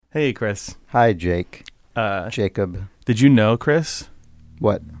Hey, Chris. Hi, Jake. Jacob. Did you know, Chris,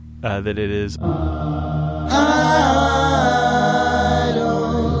 What? that it is...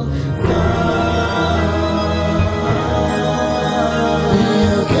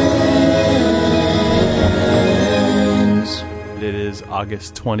 It is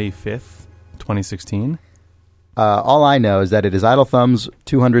August 25th, 2016. All I know is that it is Idle Thumbs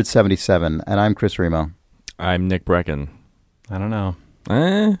 277, and I'm Chris Remo. I'm Nick Brecken. I don't know.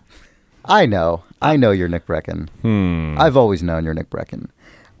 I know you're Nick Brecken. I've always known you're Nick Brecken.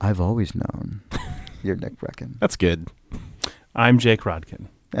 I've always known you're Nick Brecken. That's good. I'm Jake Rodkin.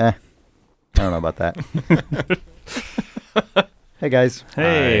 I don't know about that. Hey, guys.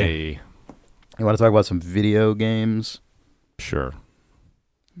 Hey. You want to talk about some video games? Sure.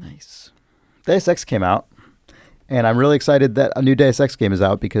 Nice. Deus Ex came out, and I'm really excited that a new Deus Ex game is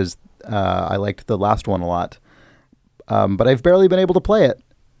out because I liked the last one a lot. But I've barely been able to play it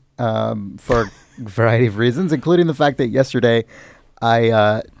for a variety of reasons, including the fact that yesterday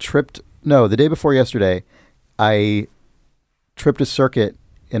the day before yesterday, I tripped a circuit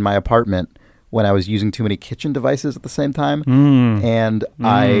in my apartment when I was using too many kitchen devices at the same time. And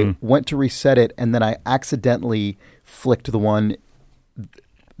I went to reset it, and then I accidentally flicked the one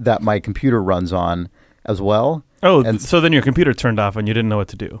that my computer runs on as well. Oh, and so then your computer turned off and you didn't know what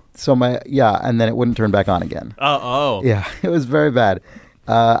to do. So and then it wouldn't turn back on again. Oh. Yeah, it was very bad.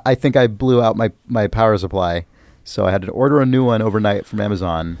 I think I blew out my power supply, so I had to order a new one overnight from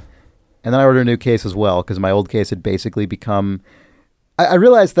Amazon. And then I ordered a new case as well, because my old case had basically become... I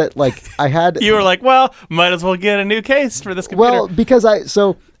realized that, like, I had... You were like, well, might as well get a new case for this computer. Well, because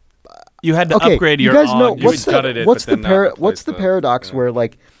you had to upgrade your... You guys know... you gutted it, what's but then what's the paradox where,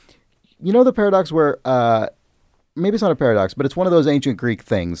 like... You know the paradox where... maybe it's not a paradox, but it's one of those ancient Greek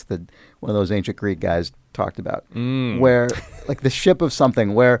things that one of those ancient Greek guys talked about, where, like, the ship of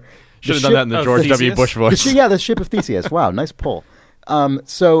something, where... Should have done that in the George W. Bush voice. The ship of Theseus. Wow, nice pull.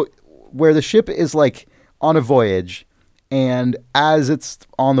 So where the ship is, like, on a voyage, and as it's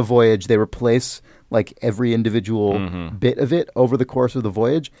on the voyage, they replace, like, every individual bit of it over the course of the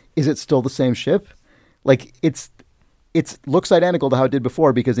voyage. Is it still the same ship? Like, it looks identical to how it did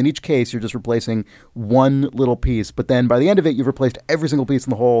before, because in each case you're just replacing one little piece, but then by the end of it you've replaced every single piece in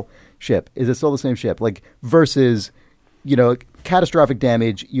the whole ship. Is it still the same ship? Like, versus, catastrophic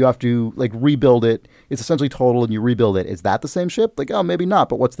damage, you have to, like, rebuild it. It's essentially total and you rebuild it. Is that the same ship? Like, oh, maybe not,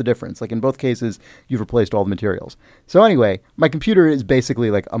 but what's the difference? Like, in both cases you've replaced all the materials. So anyway, my computer is basically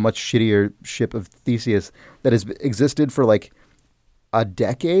like a much shittier ship of Theseus that has existed for, like, a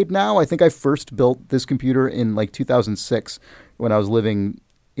decade now. I think I first built this computer in, like, 2006 when I was living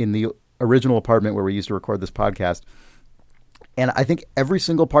in the original apartment where we used to record this podcast. And I think every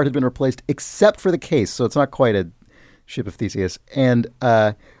single part had been replaced except for the case. So it's not quite a ship of Theseus. And,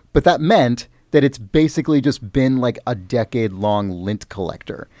 but that meant that it's basically just been like a decade-long lint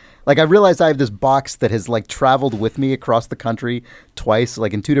collector. Like, I realized I have this box that has, like, traveled with me across the country twice,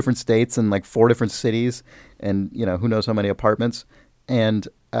 like in 2 different states and, like, 4 different cities and, who knows how many apartments. And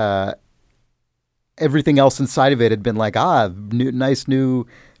everything else inside of it had been like, nice new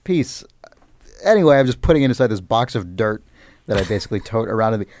piece. Anyway, I'm just putting it inside this box of dirt that I basically tote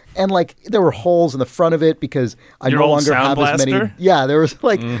around. And, like, there were holes in the front of it because I no longer have as many. Yeah, there was,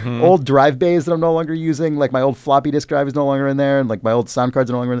 like, old drive bays that I'm no longer using. Like, my old floppy disk drive is no longer in there, and, like, my old sound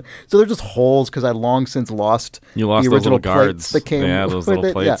cards are no longer in there. So they're just holes because I long since lost the original plates that came those with little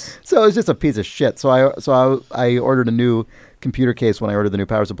it. plates. Yeah. So it was just a piece of shit. So I ordered a new computer case when I ordered the new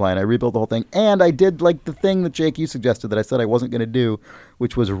power supply, and I rebuilt the whole thing. And I did, like, the thing that, Jake, you suggested that I said I wasn't going to do,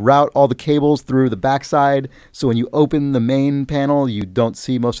 which was route all the cables through the backside, so when you open the main panel you don't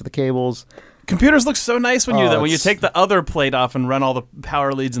see most of the cables. Computers look so nice when you do that. When you take the other plate off and run all the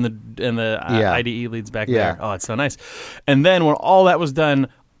power leads and the IDE leads back there. Oh, it's so nice. And then when all that was done,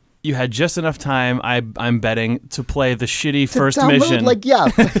 you had just enough time, I'm betting, to play the shitty first mission. 50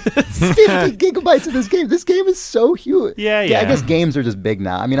 gigabytes of this game. This game is so huge. Yeah. I guess games are just big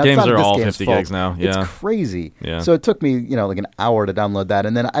now. I mean, games I found are this all game's 50 full. gigs now. Yeah. It's crazy. Yeah. So it took me, like an hour to download that,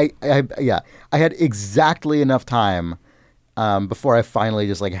 and then I had exactly enough time before I finally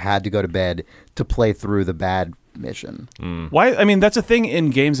just, like, had to go to bed to play through the bad mission. Why? I mean, that's a thing in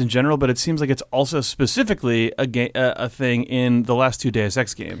games in general, but it seems like it's also specifically a thing in the last 2 Deus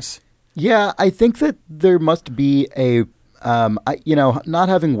Ex games. Yeah, I think that there must be a, not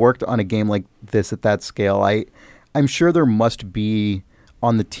having worked on a game like this at that scale, I'm sure there must be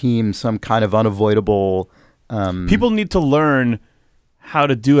on the team some kind of unavoidable... People need to learn how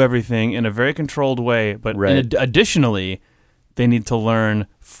to do everything in a very controlled way, but additionally, they need to learn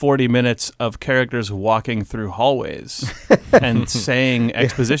 40 minutes of characters walking through hallways and saying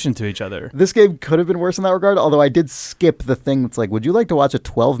exposition to each other. This game could have been worse in that regard, although I did skip the thing that's like, would you like to watch a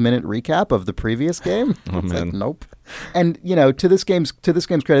 12-minute recap of the previous game? Oh, man. Like, nope. And, to this game's credit,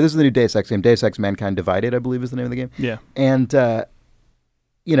 this is the new Deus Ex game. Deus Ex Mankind Divided, I believe is the name of the game. Yeah. And,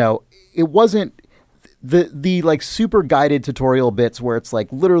 it wasn't the like super guided tutorial bits where it's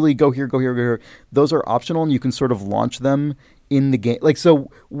like literally go here, go here, go here. Those are optional and you can sort of launch them in the game. Like, so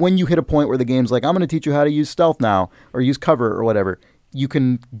when you hit a point where the game's like, I'm going to teach you how to use stealth now or use cover or whatever, you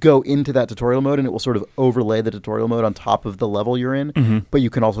can go into that tutorial mode and it will sort of overlay the tutorial mode on top of the level you're in, but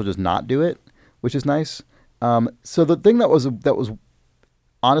you can also just not do it, which is nice. So the thing that was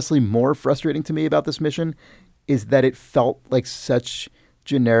honestly more frustrating to me about this mission is that it felt like such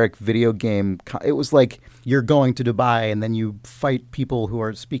generic video game. It was like you're going to Dubai and then you fight people who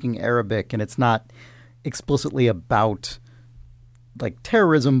are speaking Arabic, and it's not explicitly about like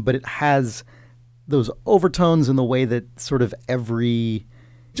terrorism, but it has those overtones in the way that sort of every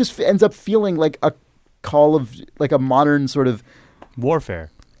just ends up feeling like a call of like a modern sort of warfare.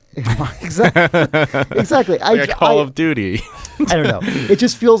 Exactly. Like a Call of Duty. I don't know. It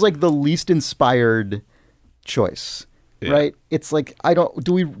just feels like the least inspired choice. Yeah. Right? It's like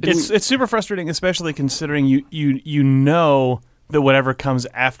it's super frustrating, especially considering you know that whatever comes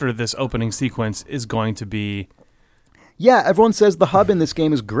after this opening sequence is going to be. Yeah, everyone says the hub in this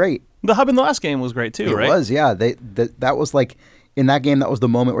game is great. The hub in the last game was great too, right? It was, yeah. That was like in that game, that was the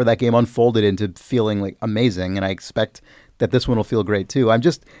moment where that game unfolded into feeling like amazing, and I expect that this one will feel great too.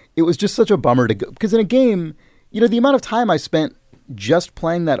 It was just such a bummer to go, because in a game, the amount of time I spent just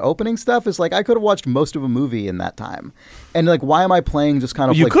playing that opening stuff is like I could have watched most of a movie in that time. And like, why am I playing just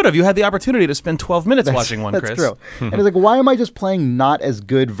kind of You could have. You had the opportunity to spend 12 minutes watching one, Chris. That's true. And it's like, why am I just playing not as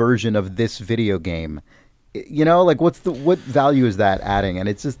good version of this video game? Like what value is that adding? And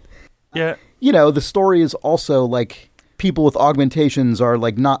it's just, yeah. The story is also like people with augmentations are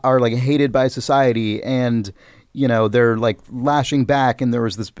hated by society, and they're like lashing back, and there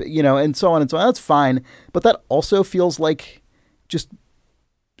was this, and so on and so on. That's fine. But that also feels like just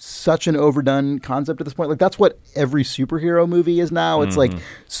such an overdone concept at this point. Like that's what every superhero movie is now. It's like,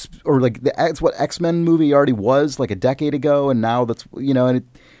 or like it's what X-Men movie already was like a decade ago. And now that's,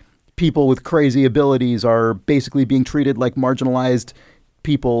 people with crazy abilities are basically being treated like marginalized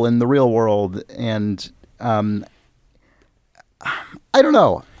people in the real world. And I don't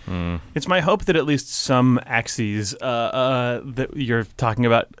know. It's my hope that at least some axes that you're talking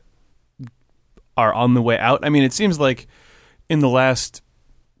about are on the way out. I mean, it seems like in the last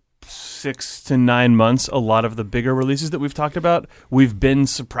 6 to 9 months, a lot of the bigger releases that we've talked about, we've been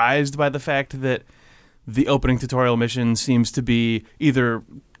surprised by the fact that the opening tutorial mission seems to be either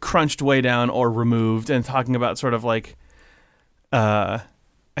crunched way down or removed, and talking about sort of like, I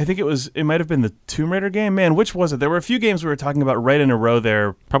think it might have been the Tomb Raider game. Man, which was it? There were a few games we were talking about right in a row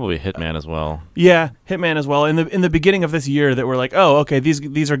there. Probably Hitman as well. Yeah, Hitman as well. In the beginning of this year, that were like, oh, okay,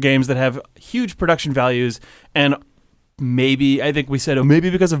 these are games that have huge production values, and maybe, I think we said,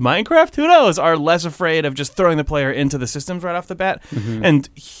 maybe because of Minecraft, who knows, are less afraid of just throwing the player into the systems right off the bat. Mm-hmm. And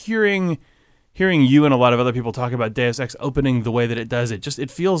hearing you and a lot of other people talk about Deus Ex opening the way that it does,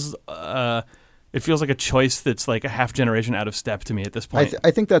 it feels like a choice that's like a half generation out of step to me at this point. I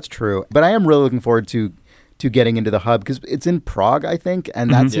think that's true. But I am really looking forward to getting into the hub, because it's in Prague, I think,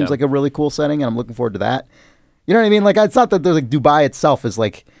 and that seems like a really cool setting, and I'm looking forward to that. You know what I mean? Like, it's not that there's like Dubai itself is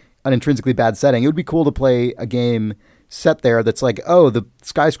like an intrinsically bad setting. It would be cool to play a game set there that's like, oh, the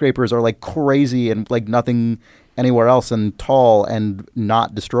skyscrapers are like crazy and like nothing anywhere else, and tall and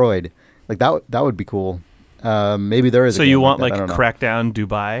not destroyed. Like that would be cool. Maybe there is. So you want like Crackdown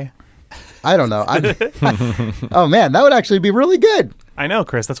Dubai? I don't know. Oh man, that would actually be really good. I know,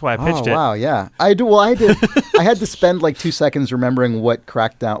 Chris. That's why I pitched it. Wow, yeah. I do. Well, I did. I had to spend like 2 seconds remembering what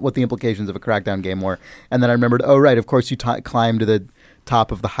the implications of a Crackdown game were, and then I remembered. Oh, right. Of course, you climb to the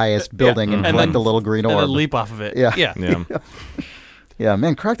top of the highest building and collect the little green orb. And leap off of it. Yeah. Yeah,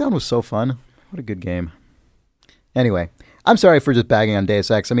 man, Crackdown was so fun. What a good game. Anyway, I'm sorry for just bagging on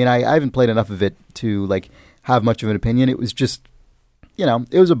Deus Ex. I mean, I haven't played enough of it to like have much of an opinion. It was just,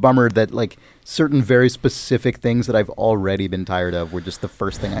 it was a bummer that like certain very specific things that I've already been tired of were just the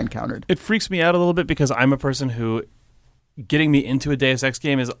first thing I encountered. It freaks me out a little bit because I'm a person who getting me into a Deus Ex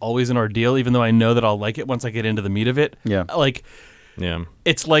game is always an ordeal, even though I know that I'll like it once I get into the meat of it. Yeah. Like,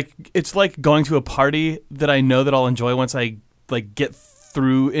 it's like going to a party that I know that I'll enjoy once I like get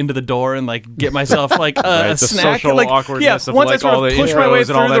through into the door and like get myself like a snack. Social like, awkwardness of once like I sort all of the push my way intros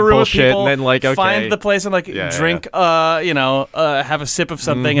and all through that the room bullshit, of people, and then like find the place and like drink, have a sip of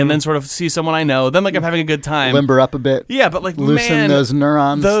something, and then sort of see someone I know. Then like I'm having a good time. Limber up a bit. Yeah, but like loosen those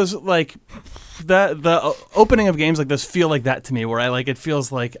neurons. Those like. The opening of games like this feel like that to me, where I like it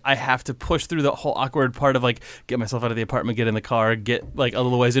feels like I have to push through the whole awkward part of like get myself out of the apartment, get in the car, get like a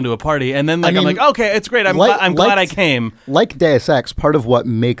little ways into a party, and then like I'm like, okay, it's great. I'm glad I came. Like Deus Ex, part of what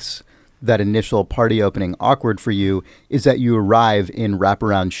makes that initial party opening awkward for you is that you arrive in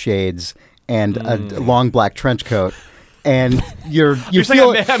wraparound shades and a long black trench coat. And you're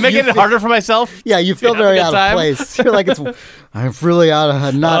feel I'm making it harder for myself. Yeah, you feel very out of place. You're like, I'm really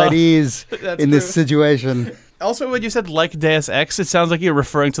not at ease in this situation. Also, when you said like Deus Ex, it sounds like you're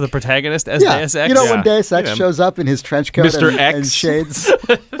referring to the protagonist as Deus Ex. You know when Deus Ex shows up in his trench coat Mr. and shades.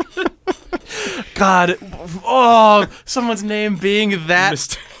 God, someone's name being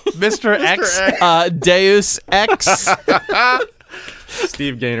that Mr. X, Deus Ex,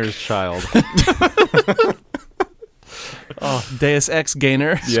 Steve Gaynor's child. Deus Ex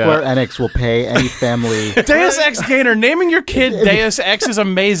Gaynor. Square Enix will pay any family. Deus Ex Gaynor. Naming your kid Deus Ex is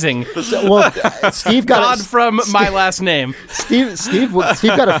amazing. Steve got God from my last name. Steve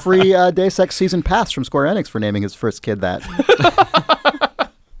got a free Deus Ex season pass from Square Enix for naming his first kid that.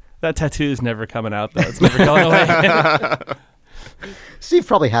 That tattoo is never coming out, though. It's never going away. Steve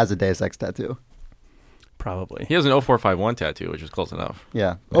probably has a Deus Ex tattoo. Probably. He has an 0451 tattoo, which is close enough.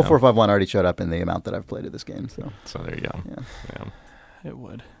 Yeah. 0451 already showed up in the amount that I've played of this game. So there you go. Yeah. It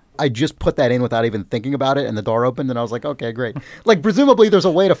would. I just put that in without even thinking about it, and the door opened, and I was like, okay, great. Like, presumably there's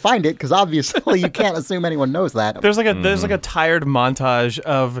a way to find it, because obviously you can't assume anyone knows that. There's like a tired montage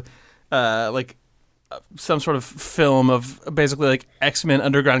of some sort of film of basically like X-Men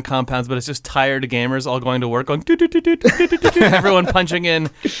underground compounds, but it's just tired gamers all going to work, going everyone punching in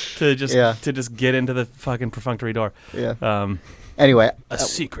to just get into the fucking perfunctory door. Yeah. Anyway, a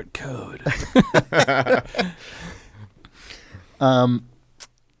secret code.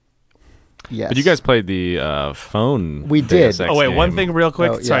 Yes. But you guys played the phone. We did. Deus Ex Oh wait, game. one thing real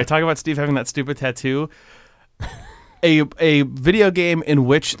quick. Oh, yeah. Sorry, talking about Steve having that stupid tattoo. A video game in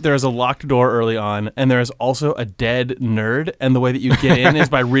which there is a locked door early on, and there is also a dead nerd, and the way that you get in is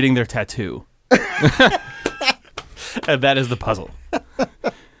by reading their tattoo. And that is the puzzle.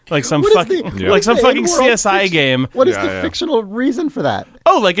 Like some fucking CSI game. What is the fictional reason for that?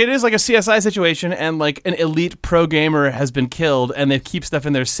 Oh, like it is like a CSI situation, and like an elite pro gamer has been killed, and they keep stuff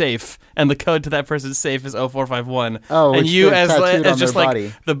in their safe, and the code to that person's safe is 0451. Oh, and you as just like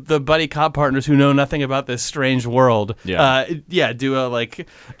body. the buddy cop partners who know nothing about this strange world, do an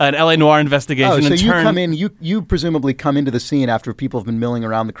LA Noire investigation. Oh, so and you come in, you presumably come into the scene after people have been milling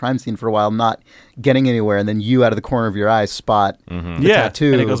around the crime scene for a while, not getting anywhere, and then you out of the corner of your eye spot the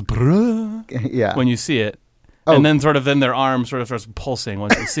tattoo, and it goes bruh when you see it. Oh. And then their arm sort of starts pulsing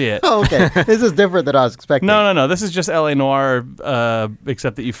once you see it. Oh, okay. This is different than I was expecting. No. This is just L.A. Noire,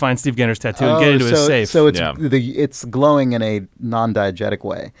 except that you find Steve Gaynor's tattoo and get into his safe. So it's glowing in a non-diegetic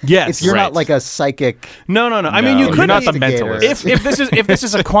way. Yes, you're not like a psychic. No. I mean, you could not the mentalist. If this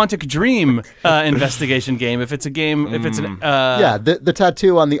is a Quantic Dream investigation game, if it's a game, if it's an the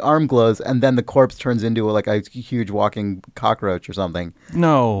tattoo on the arm glows, and then the corpse turns into a huge walking cockroach or something.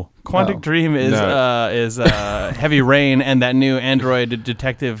 No. Quantic Dream is Heavy Rain and that new Android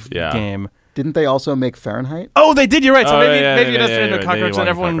detective game. Didn't they also make Fahrenheit? Oh, they did. You're right. So maybe it does turn into a cockroach and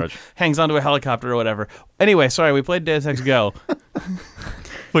everyone hangs onto a helicopter or whatever. Anyway, sorry, we played Deus Ex Go,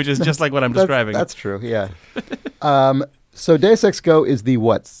 which is just like what I'm describing. That's true. Yeah. So Deus Ex Go is the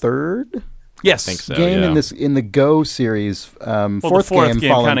third? Yes, I think so, game in the Go series. Fourth game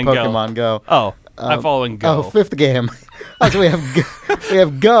following Pokemon Go. Oh. I'm following Go. Oh, fifth game. So we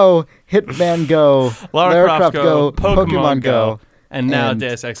have Go, Hitman Go, Lara Croft Go, Pokemon Go, and now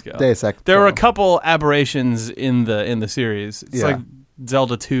Deus Ex Go. Deus Ex there Go. were a couple aberrations in the series. It's like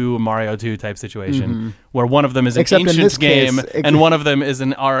Zelda 2, Mario 2 type situation, where one of them is an ancient game and one of them is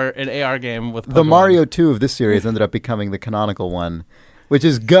an AR game with Pokemon. The Mario 2 of this series ended up becoming the canonical one, which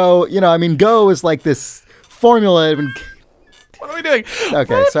is Go. Go is like this formula. What are we doing?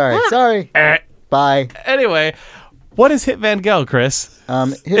 Okay, sorry. Bye. Anyway, what is Hitman Go, Chris?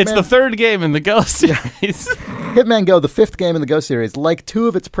 It's the third game in the Go series. Hitman Go, the fifth game in the Go series, like two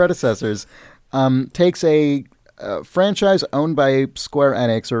of its predecessors, takes a franchise owned by Square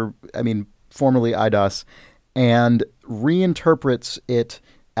Enix, formerly Eidos, and reinterprets it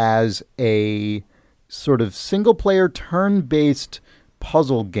as a sort of single-player turn-based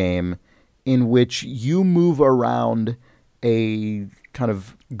puzzle game in which you move around a kind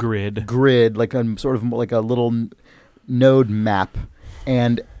of grid, like a sort of like a little node map,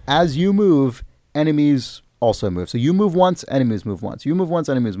 And as you move, enemies also move. So you move once, enemies move once. You move once,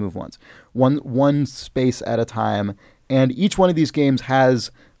 enemies move once. One space at a time. And each one of these games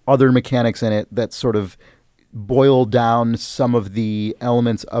has other mechanics in it that sort of boil down some of the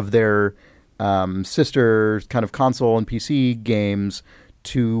elements of their sister kind of console and PC games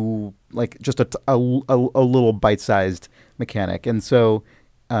to like just a little bite-sized mechanic. And so,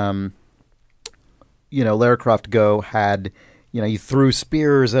 Lara Croft Go had, you threw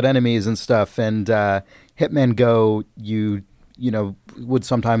spears at enemies and stuff, and Hitman Go, you would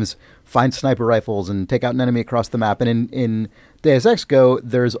sometimes find sniper rifles and take out an enemy across the map. And in Deus Ex Go,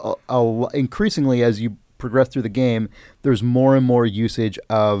 there's increasingly, as you progress through the game, there's more and more usage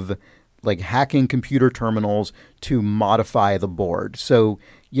of like hacking computer terminals to modify the board. So,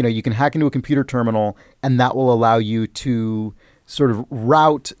 you can hack into a computer terminal, and that will allow you to sort of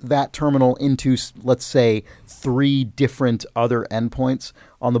route that terminal into, let's say, 3 different other endpoints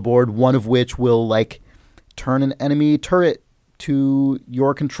on the board, one of which will like turn an enemy turret to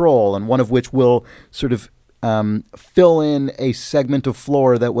your control, and one of which will sort of fill in a segment of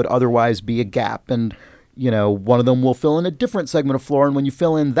floor that would otherwise be a gap. And one of them will fill in a different segment of floor, and when you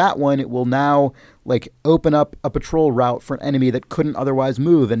fill in that one, it will now like open up a patrol route for an enemy that couldn't otherwise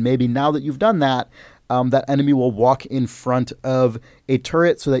move. And maybe now that you've done that, that enemy will walk in front of a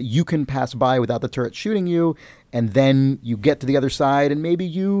turret so that you can pass by without the turret shooting you, and then you get to the other side, and maybe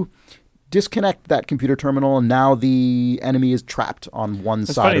you disconnect that computer terminal, and now the enemy is trapped on one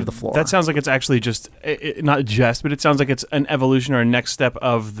side of the floor. That sounds like it's actually but it sounds like it's an evolution or a next step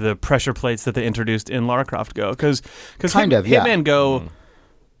of the pressure plates that they introduced in Lara Croft Go. Because Hitman Go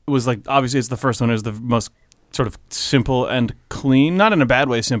was like, obviously it's the first one, it was the most sort of simple and clean, not in a bad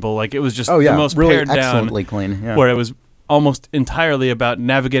way simple, like it was just the most really pared down, excellently clean, where it was almost entirely about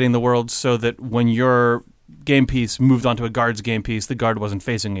navigating the world so that when your game piece moved onto a guard's game piece, the guard wasn't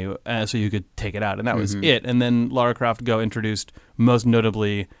facing you, so you could take it out, and that was it. And then Lara Croft Go introduced, most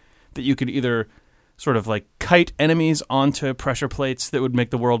notably, that you could either sort of like kite enemies onto pressure plates that would make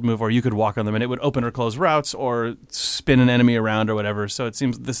the world move, or you could walk on them and it would open or close routes, or spin an enemy around or whatever. So it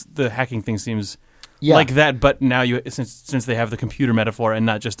seems the hacking thing seems like that, but now since they have the computer metaphor and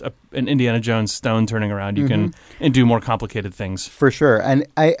not just an Indiana Jones stone turning around, you can do more complicated things. For sure. And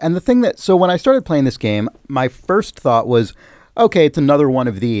the thing so when I started playing this game, my first thought was, okay, it's another one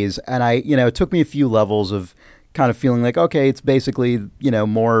of these. And it took me a few levels of kind of feeling like, okay, it's basically,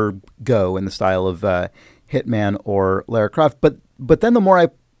 more Go in the style of Hitman or Lara Croft. But then the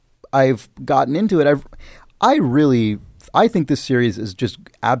more I've gotten into it, I think this series is just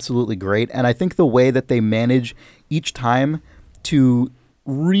absolutely great, and I think the way that they manage each time to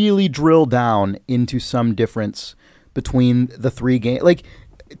really drill down into some difference between the 3 games, like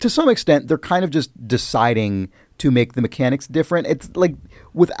to some extent, they're kind of just deciding to make the mechanics different. It's like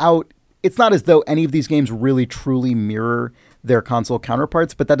it's not as though any of these games really truly mirror their console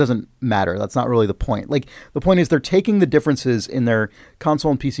counterparts, but that doesn't matter. That's not really the point. Like, the point is they're taking the differences in their console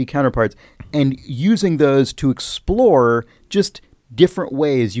and PC counterparts and using those to explore just different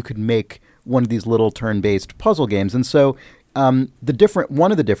ways you could make one of these little turn-based puzzle games. And so one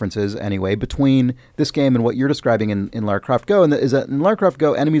of the differences, anyway, between this game and what you're describing in Lara Croft Go is that in Lara Croft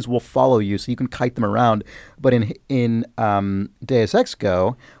Go, enemies will follow you, so you can kite them around. But in Deus Ex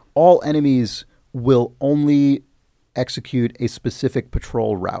Go, all enemies will only execute a specific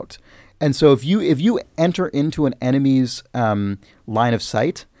patrol route. And so if you enter into an enemy's line of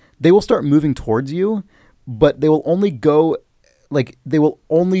sight, they will start moving towards you, but they will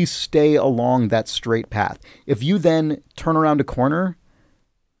only stay along that straight path. If you then turn around a corner,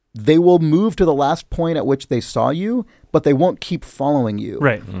 they will move to the last point at which they saw you, but they won't keep following you.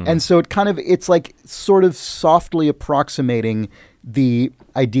 Right. And so it's like sort of softly approximating the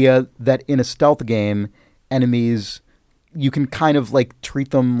idea that in a stealth game, enemies, you can kind of like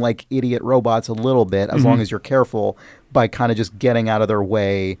treat them like idiot robots a little bit, as long as you're careful, by kind of just getting out of their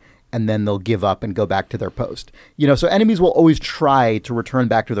way, and then they'll give up and go back to their post. So enemies will always try to return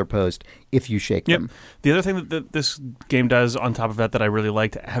back to their post if you shake them. The other thing that this game does on top of that I really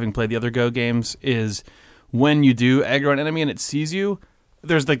liked, having played the other Go games, is when you do aggro an enemy and it sees you,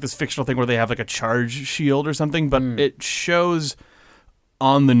 there's like this fictional thing where they have like a charge shield or something, but it shows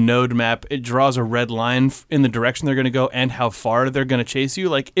on the node map, it draws a red line in the direction they're going to go and how far they're going to chase you.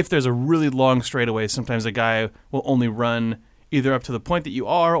 Like, if there's a really long straightaway, sometimes a guy will only run either up to the point that you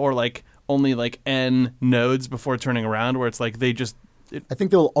are, or like only like N nodes before turning around, where it's like they just... I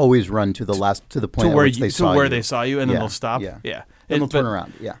think they'll always run to the point at which they saw you. They saw you, and then they'll stop. And they'll turn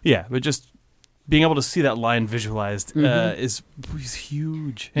around. Yeah, but just being able to see that line visualized is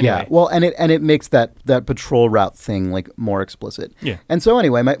huge. Anyway. Yeah, well, and it makes that patrol route thing like more explicit. Yeah. And so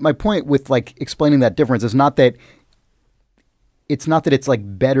anyway, my point with like explaining that difference is not that it's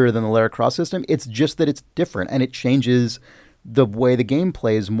like better than the Lara Croft system. It's just that it's different and it changes the way the game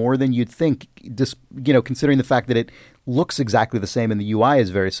plays more than you'd think. Just considering the fact that it looks exactly the same and the UI is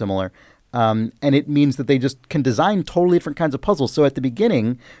very similar. And it means that they just can design totally different kinds of puzzles. So at the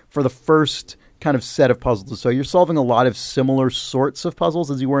beginning, for the first kind of set of puzzles, so you're solving a lot of similar sorts of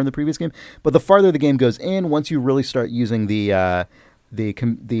puzzles as you were in the previous game. But the farther the game goes in, once you really start using the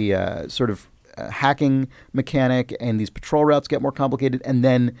sort of hacking mechanic, and these patrol routes get more complicated, and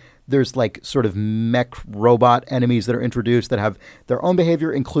then there's like sort of mech robot enemies that are introduced that have their own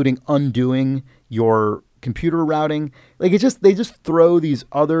behavior, including undoing your computer routing. Like they just throw these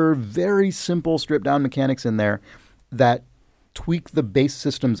other very simple stripped down mechanics in there that tweak the base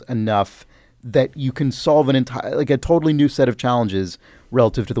systems enough that you can solve a totally new set of challenges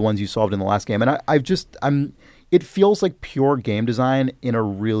relative to the ones you solved in the last game. And it feels like pure game design in a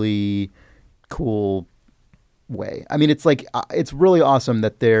really cool way. I mean, it's like it's really awesome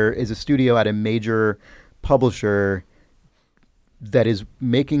that there is a studio at a major publisher that is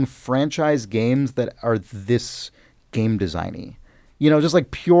making franchise games that are this game designy. Just like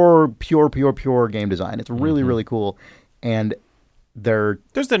pure game design. It's really, really cool. And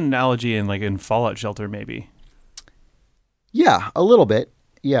there's an analogy in Fallout Shelter, maybe. Yeah, a little bit.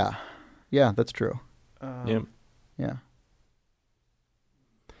 Yeah, that's true. Yeah.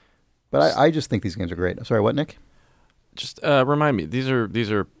 But I just think these games are great. Sorry, what, Nick? Just remind me. These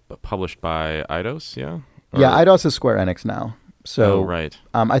are published by Eidos, yeah? Yeah, Eidos is Square Enix now. So, right.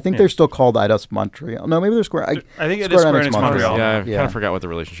 I think they're still called Eidos Montreal. No, maybe they're Square. I think it is Square Enix Montreal. Yeah, I kind of forgot what the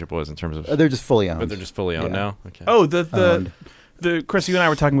relationship was in terms of. They're just fully owned. But they're just fully owned now. Okay. Oh, the Chris, you and I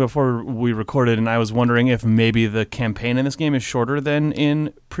were talking before we recorded, and I was wondering if maybe the campaign in this game is shorter than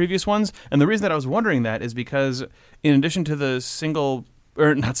in previous ones. And the reason that I was wondering that is because, in addition to the not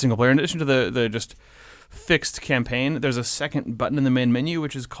single player, in addition to the just fixed campaign, there's a second button in the main menu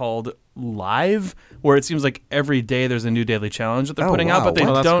which is called Live, where it seems like every day there's a new daily challenge that they're putting out, but they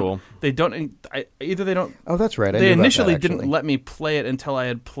don't. Either they don't. Oh, that's right. They initially didn't let me play it until I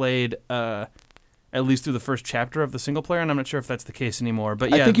had played at least through the first chapter of the single player, and I'm not sure if that's the case anymore. But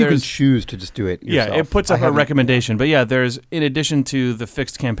yeah, I think you can choose to just do it yourself. Yeah, it puts up a recommendation. But yeah, there's, in addition to the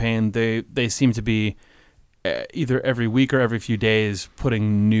fixed campaign, they seem to be either every week or every few days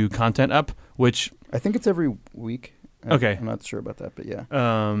putting new content up, which I think it's every week. Okay, I'm not sure about that, but yeah.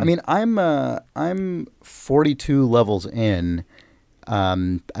 I mean, I'm 42 levels in. I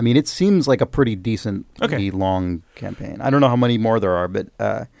mean, it seems like a pretty decently long campaign. I don't know how many more there are, but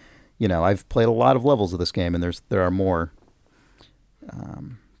I've played a lot of levels of this game, and there are more.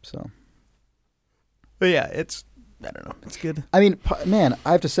 But yeah, I don't know. It's good. I mean, man,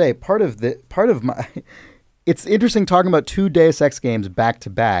 I have to say, part of my. It's interesting talking about two Deus Ex games back to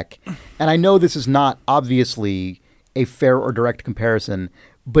back, and I know this is not obviously a fair or direct comparison,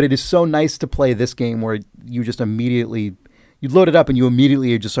 but it is so nice to play this game where you just immediately you load it up and you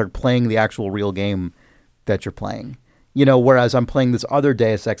immediately just start playing the actual real game that you're playing. Whereas I'm playing this other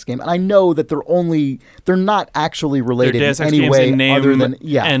Deus Ex game, and I know that they're not actually related in any way other than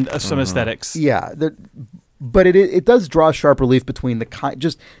and some aesthetics. Yeah, but it does draw sharp relief between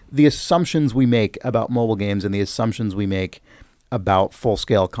just the assumptions we make about mobile games and the assumptions we make about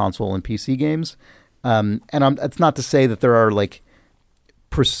full-scale console and PC games. It's not to say that there are like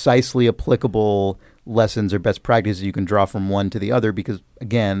precisely applicable lessons or best practices you can draw from one to the other, because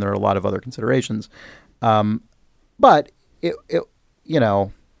again, there are a lot of other considerations. But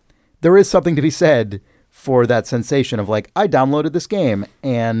there is something to be said for that sensation of like, I downloaded this game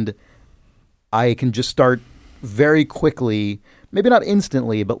and I can just start very quickly, maybe not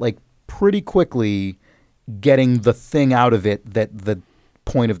instantly, but like pretty quickly getting the thing out of it that the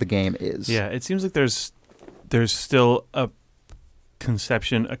point of the game is. Yeah, it seems like there's still a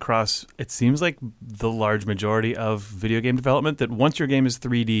conception across, it seems like the large majority of video game development, that once your game is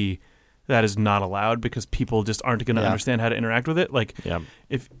 3D, that is not allowed because people just aren't going to understand how to interact with it. Like,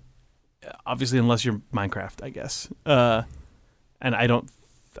 if obviously, unless you're Minecraft, I guess. And I don't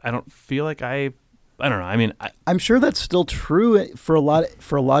feel like I don't know. I mean, I'm sure that's still true for a lot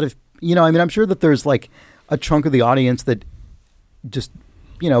of, I'm sure that there's like a chunk of the audience that just,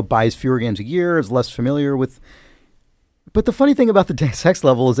 buys fewer games a year, is less familiar with. But the funny thing about the Deus Ex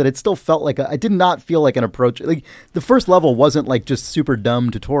level is that it still felt like I did not feel like an approach. Like the first level wasn't like just super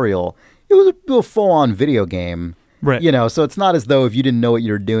dumb tutorial. It was a full on video game, right? So it's not as though if you didn't know what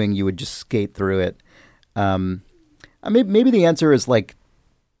you were doing, you would just skate through it. Maybe the answer is like,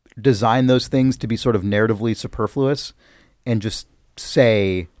 design those things to be sort of narratively superfluous and just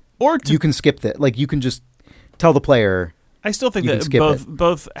say, or you can skip that. Like, you can just tell the player. I still think that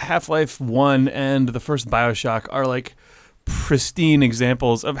both Half-Life 1 and the first BioShock are like pristine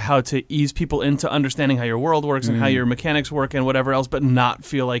examples of how to ease people into understanding how your world works and how your mechanics work and whatever else, but not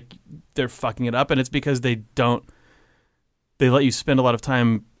feel like they're fucking it up. And it's because they let you spend a lot of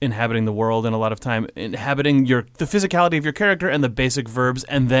time inhabiting the world and a lot of time inhabiting the physicality of your character and the basic verbs,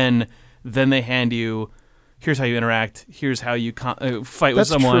 and then they hand you, here's how you interact, here's how you fight with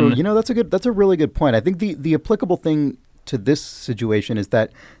someone. True. You know, that's a really good point. I think the applicable thing to this situation is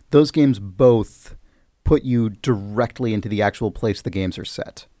that those games both put you directly into the actual place the games are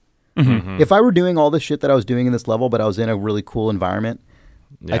set. Mm-hmm. If I were doing all the shit that I was doing in this level, but I was in a really cool environment,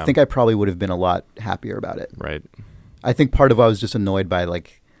 I think I probably would have been a lot happier about it. Right. I think part of it I was just annoyed by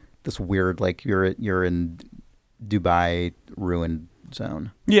like this weird, like you're in Dubai ruined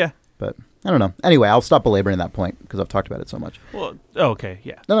zone. Yeah. But I don't know. Anyway, I'll stop belaboring that point because I've talked about it so much. Well, okay,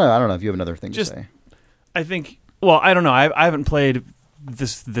 yeah. No, I don't know if you have another thing to say. I think, well, I don't know. I haven't played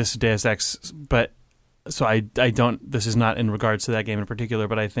this Deus Ex, but so I don't, this is not in regards to that game in particular,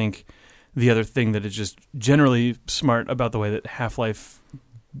 but I think the other thing that is just generally smart about the way that Half-Life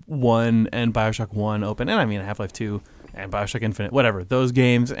 1 and BioShock 1 open, and I mean Half-Life 2 and BioShock Infinite, whatever, those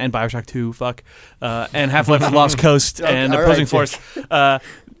games, and BioShock 2, and Half-Life Lost Coast and Opposing Force.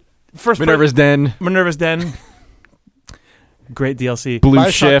 Minerva's Den. Great DLC. Blue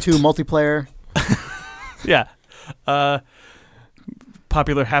BioShock Shift. 2 multiplayer. Yeah.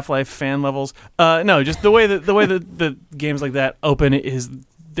 Popular Half-Life fan levels. No, just the way that the games like that open is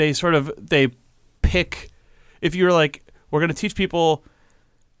they pick, if you're like, we're going to teach people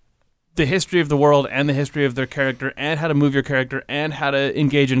the history of the world and the history of their character and how to move your character and how to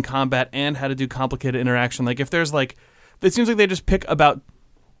engage in combat and how to do complicated interaction. Like, if there's like, it seems like they just pick about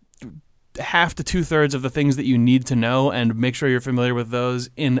half to 2/3 of the things that you need to know and make sure you're familiar with those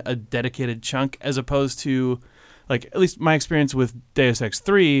in a dedicated chunk, as opposed to, like, at least my experience with Deus Ex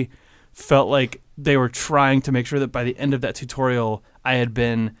 3 felt like they were trying to make sure that by the end of that tutorial I had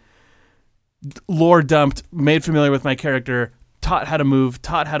been lore dumped, made familiar with my character, taught how to move,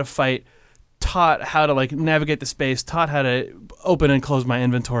 taught how to fight, taught how to like navigate the space, taught how to open and close my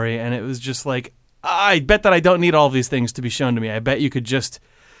inventory, and it was just like, I bet that I don't need all of these things to be shown to me. I bet you could just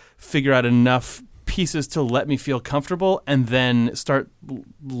figure out enough pieces to let me feel comfortable and then start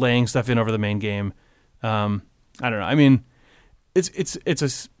laying stuff in over the main game. I don't know. I mean, it's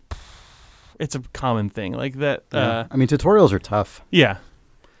a common thing like that. Yeah. I mean, tutorials are tough. Yeah,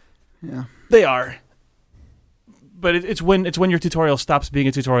 they are. But it's when your tutorial stops being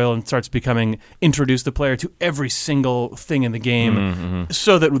a tutorial and starts becoming introduce the player to every single thing in the game,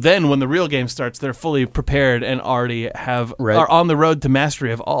 so that then when the real game starts, they're fully prepared and already are on the road to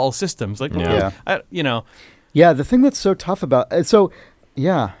mastery of all systems. Like, Yeah, the thing that's so tough about I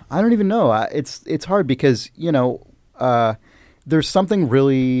don't even know. It's hard because there's something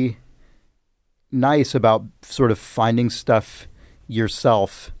really nice about sort of finding stuff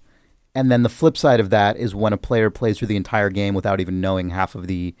yourself. And then the flip side of that is when a player plays through the entire game without even knowing half of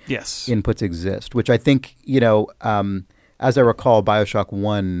the inputs exist, which I think, as I recall, BioShock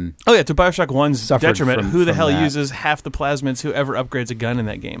 1... Oh, yeah, to BioShock 1's detriment, who the hell uses half the plasmids who ever upgrades a gun in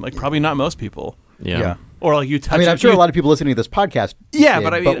that game? Like, probably not most people. Yeah. Or like you touch... I mean, I'm sure a lot of people listening to this podcast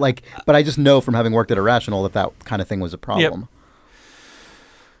but I just know from having worked at Irrational that kind of thing was a problem.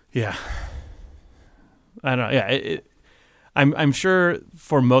 Yep. Yeah. I don't know. Yeah, I'm sure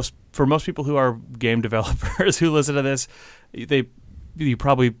for most people who are game developers who listen to this, you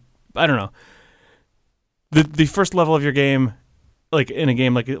probably, I don't know, the first level of your game, like in a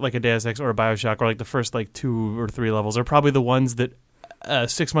game like a Deus Ex or a BioShock, or like the first like 2 or 3 levels are probably the ones that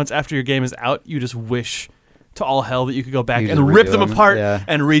 6 months after your game is out, you just wish to all hell that you could go back and rip them apart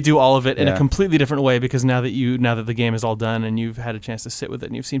and redo all of it in a completely different way, because now that the game is all done and you've had a chance to sit with it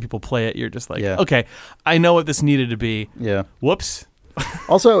and you've seen people play it, you're just like, okay, I know what this needed to be. Yeah. Whoops.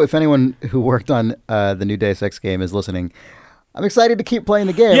 Also, if anyone who worked on the new Deus Ex game is listening, I'm excited to keep playing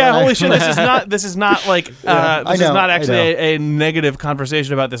the game. Yeah, holy shit! This is not like this is not actually a negative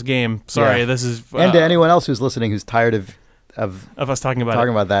conversation about this game. Sorry, this is. And to anyone else who's listening who's tired of us talking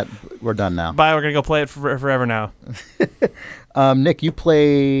about that, we're done now. Bye. We're gonna go play it forever now. Nick, you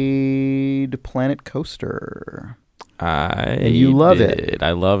played Planet Coaster. And you love it.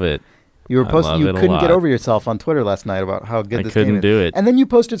 I love it. You were you couldn't get over yourself on Twitter last night about how good this game is. I couldn't do it. And then you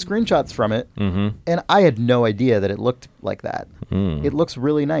posted screenshots from it, and I had no idea that it looked like that. It looks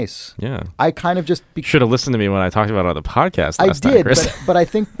really nice. Yeah. I kind of just... should have listened to me when I talked about it on the podcast last time, Chris. but I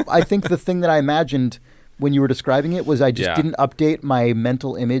think the thing that I imagined when you were describing it was I just didn't update my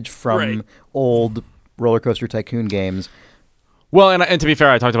mental image from old Roller Coaster Tycoon games. Well, and to be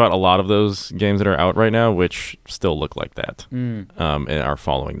fair, I talked about a lot of those games that are out right now, which still look like that, and are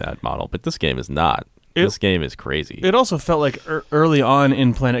following that model. But this game is not. This game is crazy. It also felt like early on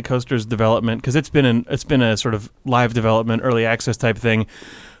in Planet Coaster's development, because it's been a sort of live development, early access type thing.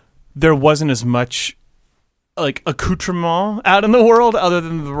 There wasn't as much like accoutrement out in the world other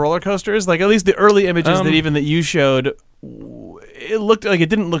than the roller coasters. Like at least the early images that you showed, it looked like it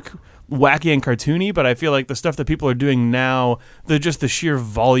didn't look wacky and cartoony, but I feel like the stuff that people are doing now, the sheer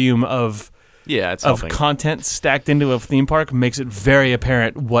volume of content stacked into a theme park makes it very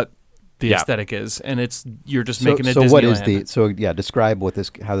apparent what the aesthetic is, and you're just making it. So Disneyland. What is describe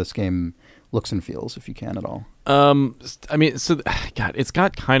how this game looks and feels, if you can at all. I mean, it's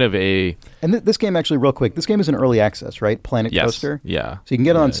got kind of a... And this game, actually, real quick, this game is in early access, right? Planet Coaster? Yeah. So you can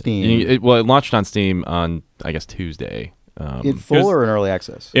get it on Steam. It launched on Steam on, I guess, Tuesday. In full or in early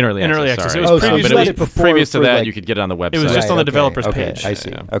access? In early access. Sorry. It was previous to that. You could get it on the website. It was just on the developer's page. I see.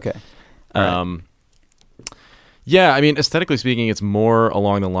 Yeah. Okay. Yeah, I mean, aesthetically speaking, it's more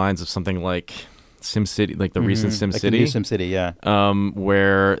along the lines of something like SimCity, like the recent SimCity. Like the new SimCity, yeah.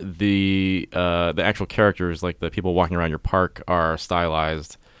 Where the actual characters, like the people walking around your park, are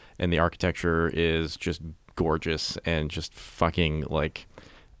stylized, and the architecture is just gorgeous and just fucking like...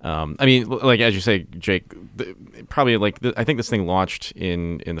 I mean, like as you say, Jake, probably I think this thing launched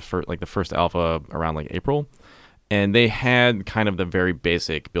in the first alpha around like April, and they had kind of the very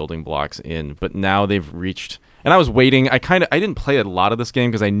basic building blocks in, but now they've reached. And I was waiting. I didn't play a lot of this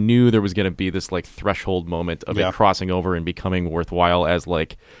game because I knew there was going to be this like threshold moment of it crossing over and becoming worthwhile as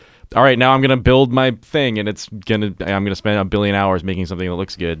like, all right, now I'm going to build my thing, and I'm going to spend 1 billion hours making something that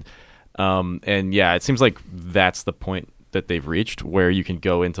looks good. And yeah, it seems like that's the point that they've reached, where you can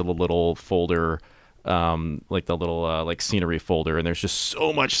go into the little folder, like the little like scenery folder, and there's just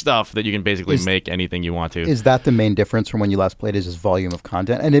so much stuff that you can basically make anything you want to. Is that the main difference from when you last played? Is this volume of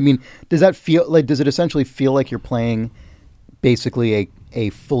content? And I mean, does it essentially feel like you're playing basically a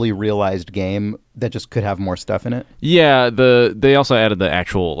fully realized game that just could have more stuff in it? Yeah, they also added the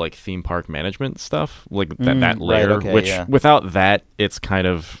actual like theme park management stuff, like that layer, which without that, it's kind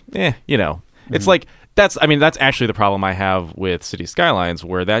of it's like. That's actually the problem I have with City Skylines,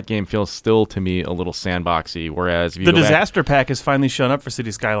 where that game feels still to me a little sandboxy. Whereas if you the disaster pack has finally shown up for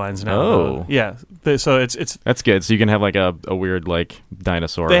City Skylines now. Oh, yeah. So it's that's good. So you can have like a weird like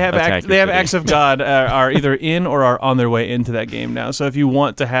dinosaur. They have Acts of God are either in or are on their way into that game now. So if you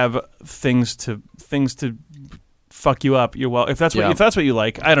want to have things to fuck you up, you're well. If that's what you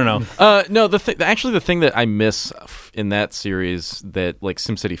like, I don't know. No, the thing that I miss in that series that like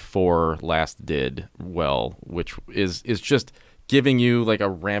SimCity 4 last did well, which is just giving you like a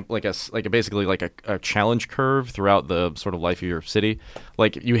ramp, like basically like a challenge curve throughout the sort of life of your city.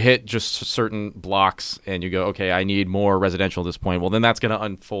 Like you hit just certain blocks and you go, okay, I need more residential at this point. Well, then that's going to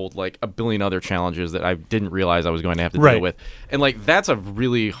unfold like 1 billion other challenges that I didn't realize I was going to have to deal with. And like that's a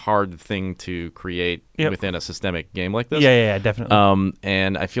really hard thing to create within a systemic game like this. Yeah, definitely.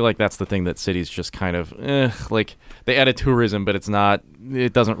 And I feel like that's the thing that cities just kind of like they added tourism, but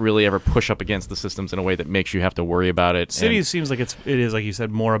it doesn't really ever push up against the systems in a way that makes you have to worry about it. Cities seems like it is like you said,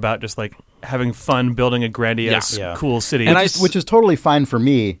 more about just like having fun building a grandiose, cool city, which is totally fine for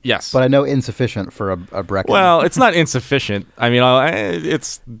me. Yes, but I know insufficient for a Brecken. Well, it's not insufficient. I mean,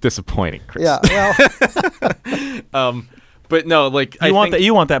 it's disappointing, Chris. Yeah. Well. But no, like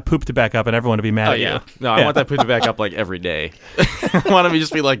you want that poop to back up and everyone to be mad at you. No, I want that poo to back up like every day. I want to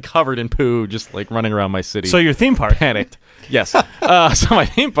just be like covered in poo, just like running around my city. So your theme park, panicked. Yes. So my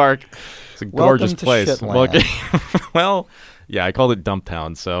theme park is a gorgeous place. Well, yeah, I called it Dump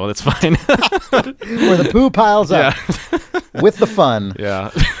Town, so that's fine. Where the poo piles up with the fun.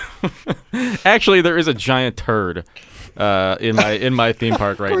 Yeah. Actually, there is a giant turd in my theme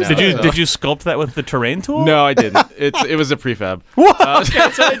park right now. Did you sculpt that with the terrain tool? No, I didn't. It was a prefab.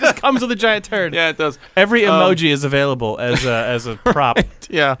 Okay, so it just comes with a giant turd. Yeah, it does. Every emoji is available as a prop. Right,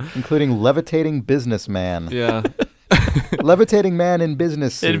 yeah, including levitating businessman. Yeah, levitating man in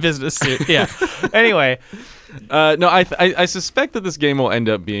business suit. In business suit. Yeah. Anyway. No, I suspect that this game will end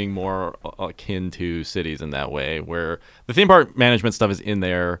up being more akin to Cities in that way, where the theme park management stuff is in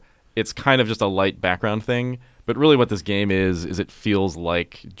there. It's kind of just a light background thing, but really what this game is it feels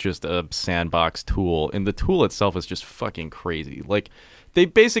like just a sandbox tool, and the tool itself is just fucking crazy. Like, they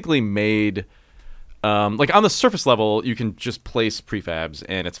basically made... like, on the surface level, you can just place prefabs,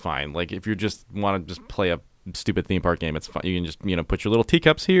 and it's fine. Like, if you just want to just play a stupid theme park game, it's fine. You can just put your little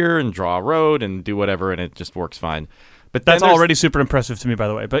teacups here and draw a road and do whatever, and it just works fine. But that's already super impressive to me, by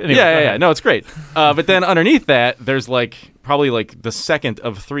the way. But anyway, yeah. No, it's great. But then underneath that, there's probably the second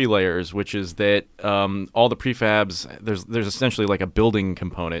of 3 layers, which is that all the prefabs. There's essentially a building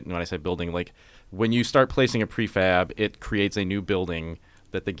component. And when I say building, when you start placing a prefab, it creates a new building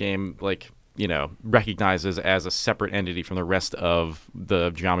that the game recognizes as a separate entity from the rest of the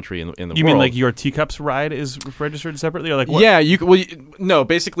geometry in the world. You mean your Teacups ride is registered separately, or what? Yeah, no,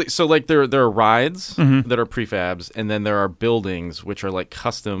 basically. So there are rides that are prefabs, and then there are buildings which are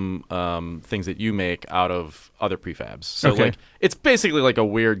custom things that you make out of other prefabs. So it's basically a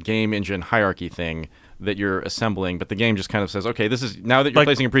weird game engine hierarchy thing that you're assembling, but the game just kind of says, okay, this is now that you're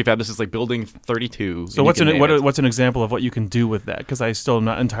placing a prefab, this is building 32. So what's an example of what you can do with that? Because I still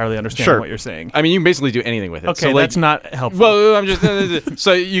not entirely understand what you're saying. I mean, you can basically do anything with it. Okay, so that's not helpful. Well, I'm just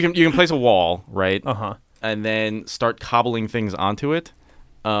so you can place a wall, right? Uh-huh. And then start cobbling things onto it.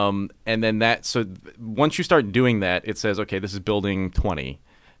 And then once you start doing that, it says, okay, this is building 20.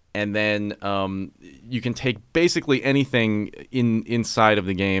 And then you can take basically anything inside of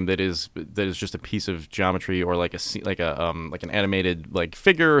the game that is just a piece of geometry or an animated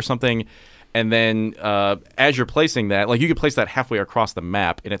figure or something, and then as you're placing that, you can place that halfway across the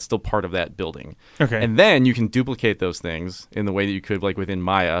map, and it's still part of that building. Okay. And then you can duplicate those things in the way that you could within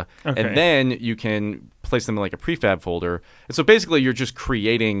Maya, and then you can place them in a prefab folder. And so basically, you're just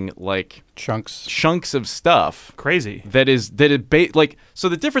creating chunks of stuff. Crazy. So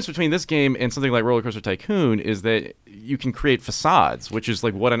the difference between this game and something like Roller Coaster Tycoon is that you can create facades, which is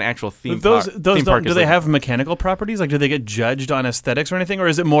what an actual theme park is. Do they have mechanical properties? Do they get judged on aesthetics or anything, or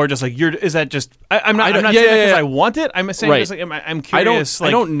is it more just is that just? I'm not saying that because I want it. I'm saying just I'm curious. I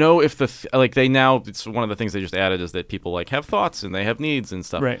don't know if they now. It's one of the things they just added is that people have thoughts and they have needs and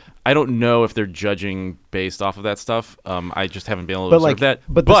stuff. Right. I don't know if they're judging based off of that stuff. I just haven't been able to observe that.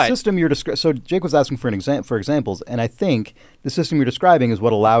 But the system you're describing. So Jake was asking for examples, and I think the system you're describing is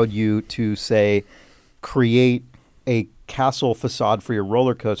what allowed you to say create a castle facade for your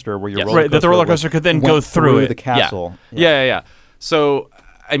roller coaster, where your roller coaster that the roller coaster could then go through the castle. Yeah. So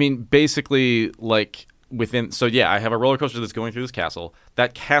I mean, basically, within. So I have a roller coaster that's going through this castle.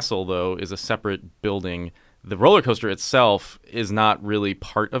 That castle, though, is a separate building. The roller coaster itself is not really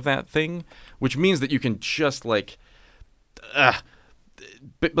part of that thing, which means that you can just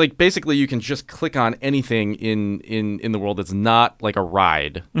basically you can just click on anything in the world that's not a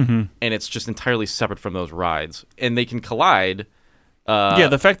ride, and it's just entirely separate from those rides, and they can collide.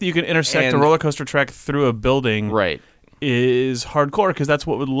 The fact that you can intersect a roller coaster track through a building, right, is hardcore, because that's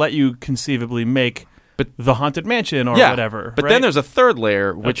what would let you conceivably make the Haunted Mansion or whatever. But then there's a third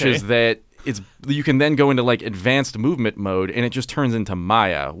layer, which is that you can then go into advanced movement mode, and it just turns into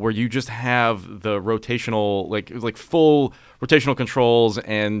Maya, where you just have the rotational full rotational controls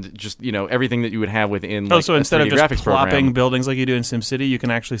and just everything that you would have within. So instead of just plopping buildings like you do in SimCity, you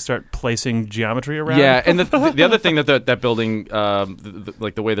can actually start placing geometry around. Yeah, and the other thing that building,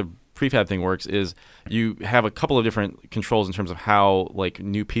 the way the prefab thing works is you have a couple of different controls in terms of how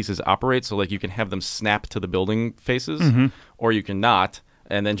new pieces operate. So you can have them snap to the building faces, or you can not.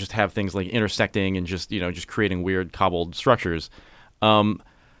 And then just have things intersecting and just creating weird cobbled structures.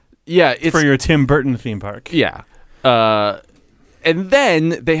 It's for your Tim Burton theme park. Yeah, and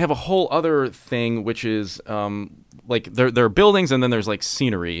then they have a whole other thing, which is there are buildings, and then there's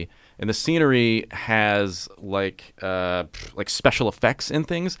scenery, and the scenery has special effects and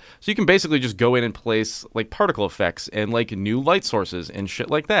things. So you can basically just go in and place particle effects and new light sources and shit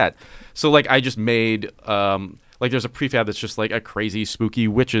like that. So I just made. There's a prefab that's just a crazy spooky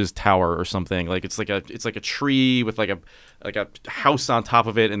witch's tower or something. It's a tree with a house on top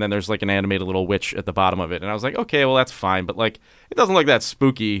of it, and then there's an animated little witch at the bottom of it. And I was like, okay, well that's fine, but it doesn't look that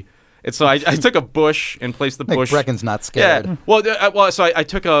spooky. And so I took a bush and placed the bush. Brecken's not scared. Yeah. Well, so I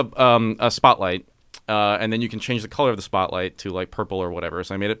took a spotlight. And then you can change the color of the spotlight to purple or whatever.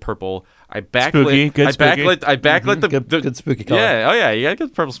 So I made it purple. I backlit. I backlit the good spooky color. Yeah. Oh yeah. Yeah.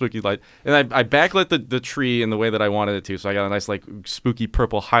 Good purple spooky light. And I backlit the tree in the way that I wanted it to. So I got a nice spooky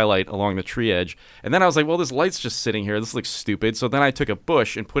purple highlight along the tree edge. And then I was like, well, this light's just sitting here. This looks stupid. So then I took a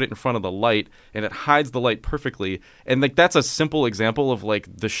bush and put it in front of the light, and it hides the light perfectly. And that's a simple example of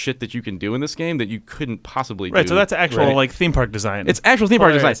the shit that you can do in this game that you couldn't possibly do. Right. So that's actual theme park design. It's actual theme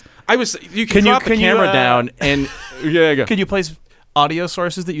park design. You can drop the camera down and go. Can you place audio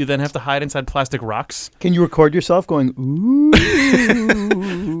sources that you then have to hide inside plastic rocks? Can you record yourself going ooh?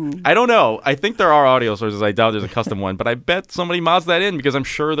 I don't know. I think there are audio sources. I doubt there's a custom one, but I bet somebody mods that in, because I'm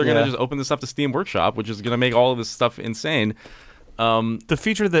sure they're going to just open this up to Steam Workshop, which is going to make all of this stuff insane. The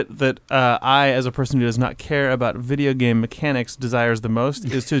feature that I, as a person who does not care about video game mechanics, desires the most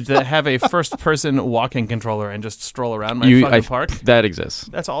is to have a first-person walking controller and just stroll around my fucking park. That exists.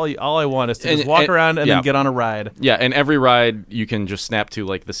 That's all I want is to just walk around and then get on a ride. Yeah, and every ride you can just snap to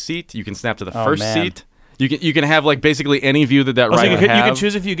like the seat. You can snap to the first seat. You can have like basically any view that ride would have. You can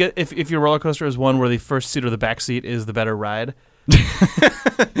choose if your roller coaster is one where the first seat or the back seat is the better ride.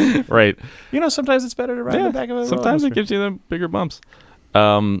 Right. Sometimes it's better to ride in the back of a roller coaster. Sometimes it gives you the bigger bumps.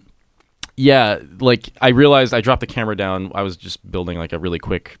 Yeah, like I realized I dropped the camera down. I was just building like a really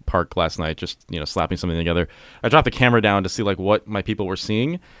quick park last night, just slapping something together. I dropped the camera down to see like what my people were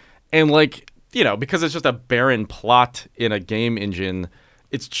seeing, and like because it's just a barren plot in a game engine.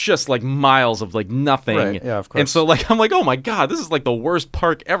 It's just like miles of like nothing. Right. Yeah, of course. And so like I'm like, oh my God, this is like the worst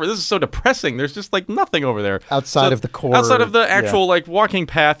park ever. This is so depressing. There's just like nothing over there. Outside of the core. Outside of the actual like walking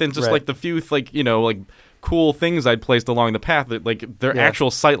path and just like the few like like cool things I'd placed along the path, that like their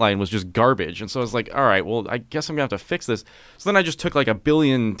actual sightline was just garbage. And so I was like, all right, well, I guess I'm gonna have to fix this. So then I just took like a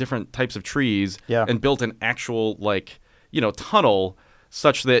billion different types of trees and built an actual like tunnel.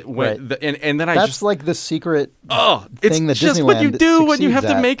 Such that when and then that's like the secret thing that just Disneyland what you do when you have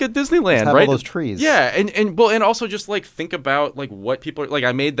to make a Disneyland, have right? All those trees, and also just like think about like what people are like.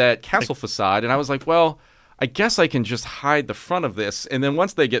 I made that castle facade, and I was like, well, I guess I can just hide the front of this, and then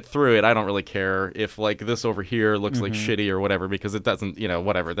once they get through it, I don't really care if like this over here looks like shitty or whatever, because it doesn't,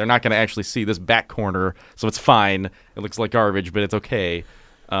 whatever. They're not going to actually see this back corner, so it's fine. It looks like garbage, but it's okay.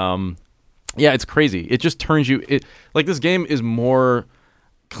 Yeah, it's crazy. It just turns you. Like this game is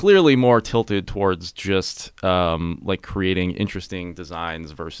clearly more tilted towards just like creating interesting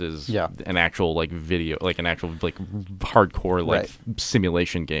designs versus an actual like video, like an actual like hardcore like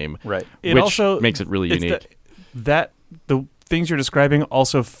simulation game, right? It which also makes it really unique. That the things you're describing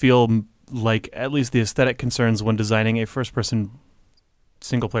also feel like at least the aesthetic concerns when designing a first-person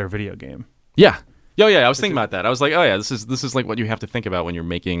single-player video game. Yeah. Oh yeah, I was thinking about that. I was like, oh yeah, this is like what you have to think about when you're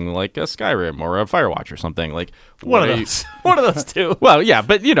making like a Skyrim or a Firewatch or something. Like one of those. One of those two. Well, yeah,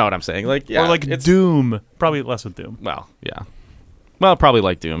 but you know what I'm saying. Like or like Doom. Probably less with Doom. Well, yeah. Well, probably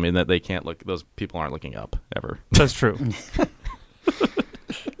like Doom in that they can't look. Those people aren't looking up ever. That's true.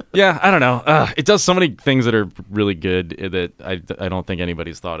 Yeah, I don't know. It does so many things that are really good that I don't think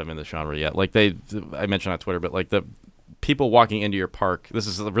anybody's thought of in the genre yet. Like I mentioned on Twitter, but like the people walking into your park. This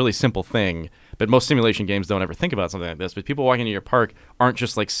is a really simple thing, but most simulation games don't ever think about something like this. But people walking into your park aren't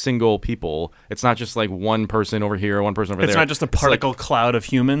just like single people. It's not just like one person over here, one person over there. It's not just a particle cloud of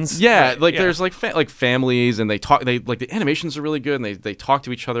humans. Yeah, like there's like like families, and they talk. They like the animations are really good, and they talk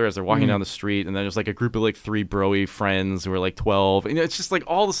to each other as they're walking down the street. And then there's like a group of like 3 bro-y friends who are like 12. And it's just like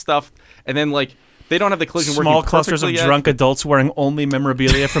all the stuff. And then like they don't have the collision working small clusters of yet. Drunk adults wearing only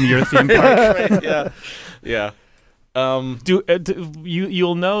memorabilia from your theme park. Right, yeah.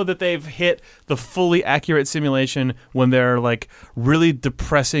 You'll know that they've hit the fully accurate simulation when there are like really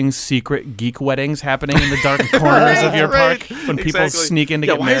depressing secret geek weddings happening in the dark corners of your park when people sneak in to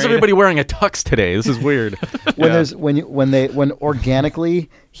get married. Why is everybody wearing a tux today? This is weird. when organically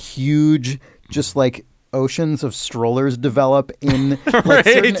huge, just like oceans of strollers develop in like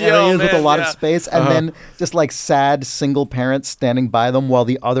certain areas with a lot of space, and then just like sad single parents standing by them while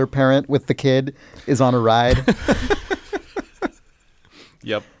the other parent with the kid is on a ride.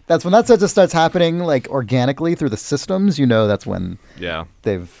 Yep. That's when that just starts happening like organically through the systems. That's when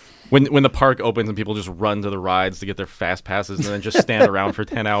they've when the park opens and people just run to the rides to get their fast passes and then just stand around for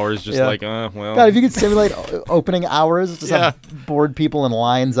 10 hours just like well. God, if you could simulate opening hours, just have bored people in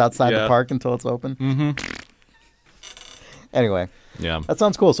lines outside the park until it's open. Mm-hmm. Anyway, that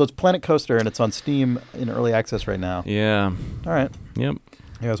sounds cool. So it's Planet Coaster and it's on Steam in early access right now. Yeah. All right. Yep.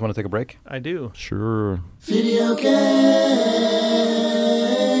 You guys want to take a break? I do. Sure. Video games.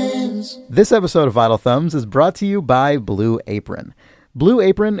 This episode of Vital Thumbs is brought to you by Blue Apron. Blue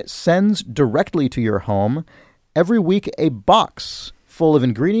Apron sends directly to your home every week a box full of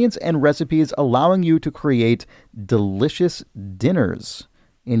ingredients and recipes allowing you to create delicious dinners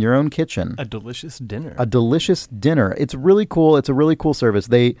in your own kitchen. A delicious dinner. A delicious dinner. It's really cool. It's a really cool service.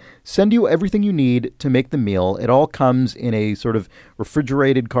 They send you everything you need to make the meal. It all comes in a sort of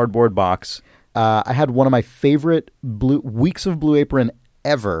refrigerated cardboard box. I had one of my favorite weeks of Blue Apron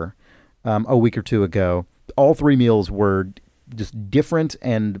ever a week or two ago. All 3 meals were just different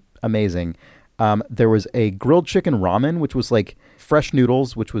and amazing. There was a grilled chicken ramen, which was like fresh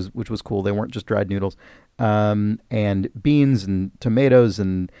noodles, which was cool. They weren't just dried noodles. And beans and tomatoes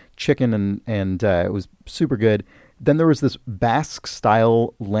and chicken and it was super good. Then there was this Basque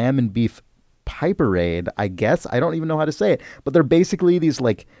style lamb and beef piperade, I guess. I don't even know how to say it, but they're basically these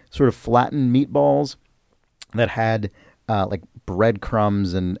like sort of flattened meatballs that had like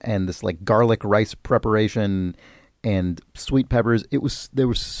breadcrumbs and this like garlic rice preparation and sweet peppers. They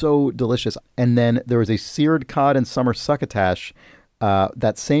were so delicious. And then there was a seared cod and summer succotash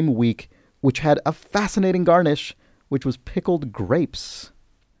that same week, which had a fascinating garnish, which was pickled grapes.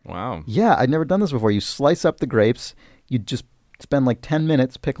 Wow. Yeah, I'd never done this before. You slice up the grapes, you just spend like 10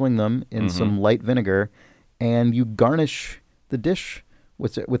 minutes pickling them in some light vinegar, and you garnish the dish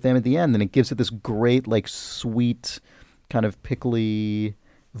with them at the end, and it gives it this great, like, sweet, kind of pickly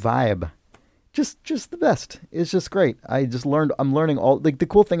vibe. Just the best. It's just great. I'm learning all, like, the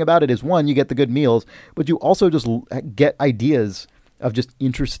cool thing about it is, one, you get the good meals, but you also just get ideas of just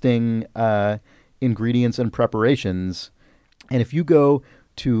interesting ingredients and preparations. And if you go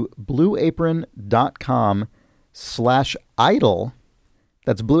to blueapron.com/idle,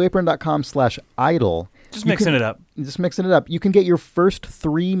 that's blueapron.com/idle. Just mixing it up. Just mixing it up. You can get your first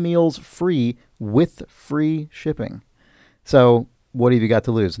 3 meals free with free shipping. So what have you got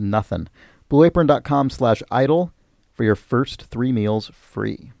to lose? Nothing. blueapron.com/idle for your first 3 meals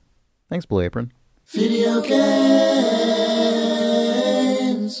free. Thanks, Blue Apron. Video games.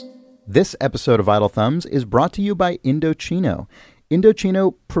 This episode of Idle Thumbs is brought to you by Indochino.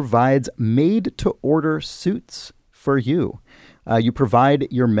 Indochino provides made-to-order suits for you. You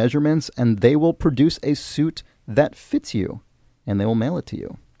provide your measurements, and they will produce a suit that fits you, and they will mail it to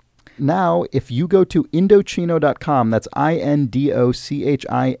you. Now, if you go to Indochino.com, that's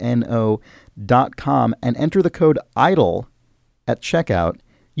INDOCHINO.com, and enter the code IDLE at checkout,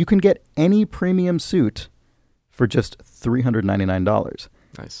 you can get any premium suit for just $399.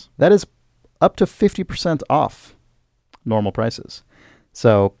 Nice. That is up to 50% off normal prices.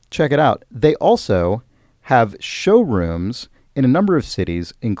 So check it out. They also have showrooms in a number of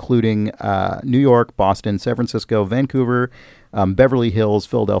cities, including New York, Boston, San Francisco, Vancouver, Beverly Hills,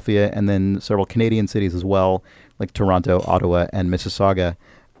 Philadelphia, and then several Canadian cities as well, like Toronto, Ottawa, and Mississauga.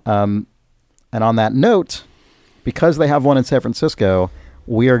 And on that note, because they have one in San Francisco,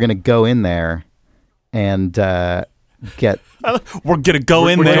 we are going to go in there and get... We're going to go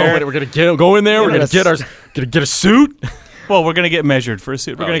in there. We're going to go in there. We're going to get a suit. Well, we're going to get measured for a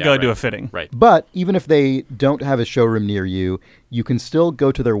suit. We're going to go do a fitting. Right. But even if they don't have a showroom near you, you can still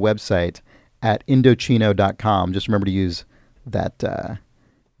go to their website at Indochino.com. Just remember to use that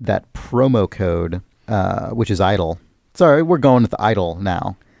promo code, which is IDLE. Sorry, we're going with the IDLE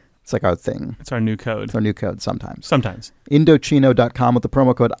now. It's like our thing. It's our new code. It's our new code sometimes. Sometimes. Indochino.com with the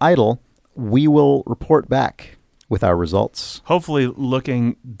promo code IDLE. We will report back with our results. Hopefully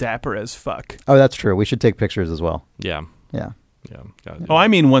looking dapper as fuck. Oh, that's true. We should take pictures as well. Yeah. Yeah. Oh, I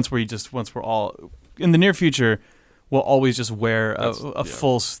mean, once we're all in the near future, we'll always just wear a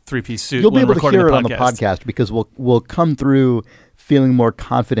full 3-piece suit. You'll be able to hear it on the podcast because we'll come through feeling more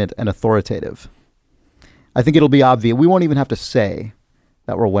confident and authoritative. I think it'll be obvious. We won't even have to say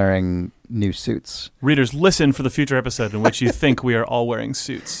that we're wearing new suits. Readers, listen for the future episode in which you think we are all wearing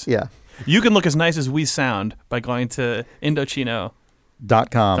suits. Yeah. You can look as nice as we sound by going to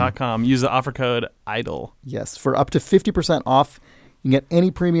Indochino.com. Use the offer code IDLE. Yes, for up to 50% off, you can get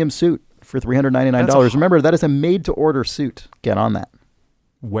any premium suit for $399. Remember, that is a made-to-order suit. Get on that.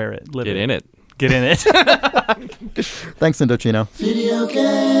 Wear it. Live Get in it. Get in it. Thanks, Indochino. Video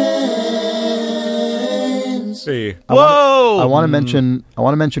games. Hey. Whoa! I want to mention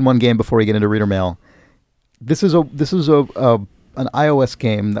one game before we get into reader mail. This is an iOS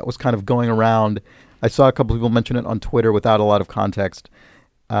game that was kind of going around. I saw a couple people mention it on Twitter without a lot of context,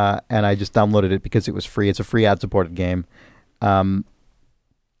 and I just downloaded it because it was free. It's a free ad-supported game, and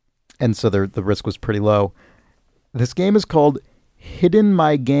so the risk was pretty low. This game is called Hidden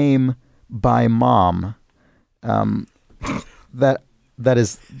My Game by Mom. That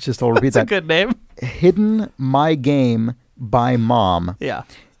is just, I'll repeat that. That's a good name. Hidden My Game by Mom. Yeah.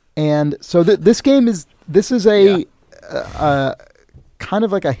 And so this is a kind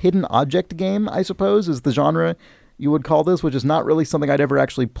of like a hidden object game, I suppose, is the genre you would call this, which is not really something I'd ever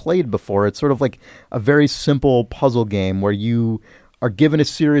actually played before. It's sort of like a very simple puzzle game where you are given a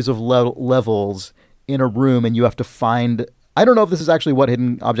series of levels in a room and you have to find... I don't know if this is actually what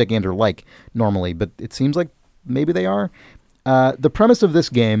hidden object games are like normally, but it seems like maybe they are. The premise of this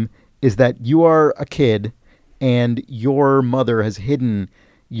game is that you are a kid and your mother has hidden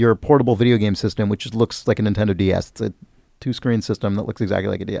your portable video game system, which looks like a Nintendo DS. It's a 2-screen system that looks exactly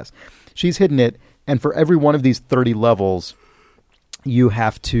like a DS. She's hidden it, and for every one of these 30 levels, you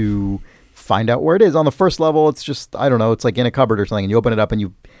have to find out where it is. On the first level, it's just, I don't know, it's like in a cupboard or something, and you open it up and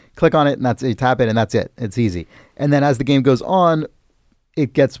you click on it, and you tap it, and that's it. It's easy. And then as the game goes on,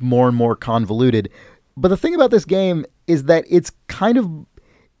 it gets more and more convoluted. But the thing about this game is that it's kind of...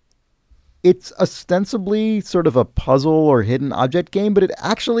 it's ostensibly sort of a puzzle or hidden object game, but it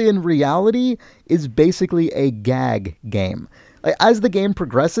actually in reality is basically a gag game. Like, as the game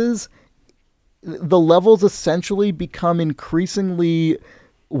progresses, the levels essentially become increasingly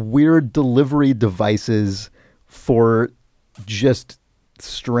weird delivery devices for just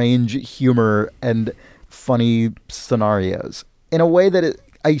strange humor and funny scenarios in a way that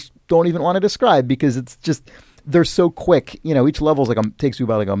I don't even want to describe, because it's just, they're so quick. Each level is takes you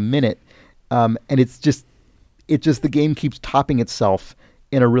about a minute. And it's just the game keeps topping itself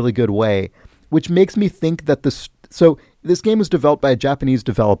in a really good way, which makes me think that this game was developed by a Japanese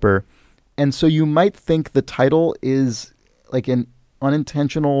developer. And so you might think the title is like an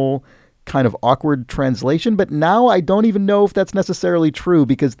unintentional kind of awkward translation, but now I don't even know if that's necessarily true,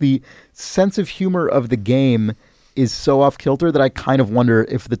 because the sense of humor of the game is so off kilter that I kind of wonder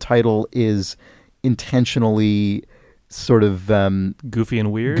if the title is intentionally sort of goofy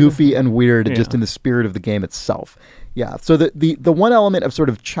and weird, yeah, just in the spirit of the game itself. Yeah. So the one element of sort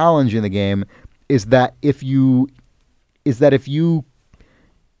of challenge in the game is that if your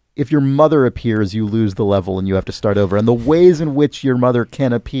mother appears, you lose the level and you have to start over. And the ways in which your mother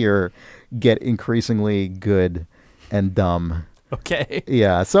can appear get increasingly good and dumb. Okay.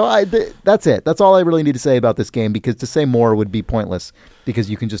 Yeah. So that's it. That's all I really need to say about this game, because to say more would be pointless, because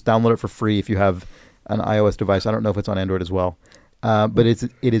you can just download it for free if you have an iOS device. I don't know if it's on Android as well. But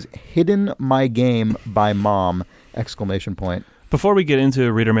it is Hidden My Game by Mom! ! Before we get into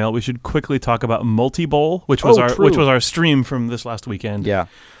reader mail, we should quickly talk about Multi-Bowl, which was our stream from this last weekend. Yeah.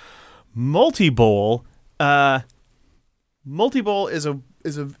 Multi-Bowl is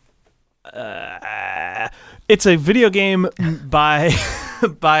it's a video game by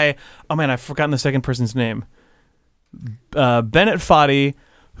oh man, I've forgotten the second person's name. Bennett Foddy,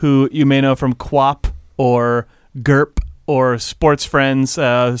 who you may know from QWOP or GURP or Sports Friends,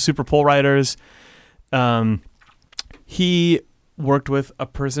 Super Pole Riders. He worked with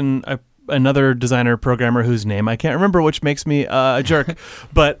another designer programmer whose name I can't remember, which makes me a jerk.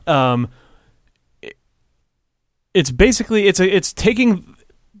 But it's basically it's taking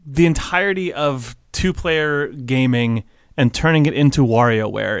the entirety of two-player gaming and turning it into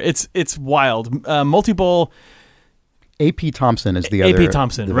WarioWare. It's wild. Multi-Bowl. AP Thompson is the other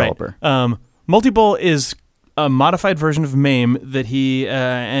developer. Right. Multi-Bowl is a modified version of MAME that he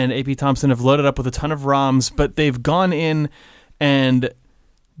and AP Thompson have loaded up with a ton of ROMs, but they've gone in and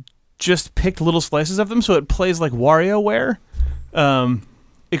just picked little slices of them, so it plays like WarioWare,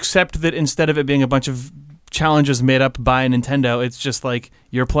 except that instead of it being a bunch of challenges made up by Nintendo, it's just like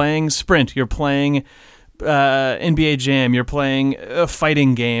you're playing Sprint, you're playing NBA Jam, you're playing a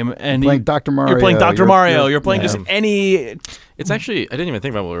fighting game, and you're playing Dr. Mario. You're playing Dr. Mario. You're playing just any. It's actually, I didn't even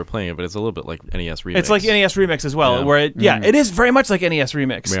think about what we were playing, but it's a little bit like NES Remix. It's like NES Remix as well, where it is very much like NES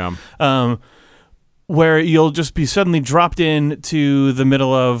Remix. Yeah. Where you'll just be suddenly dropped into the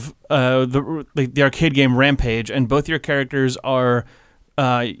middle of the arcade game Rampage, and both your characters are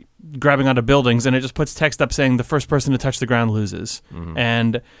grabbing onto buildings, and it just puts text up saying the first person to touch the ground loses. Mm-hmm.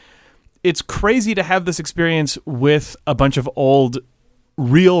 And it's crazy to have this experience with a bunch of old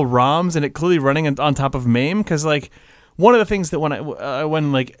real ROMs, and it clearly running on top of MAME, because like one of the things that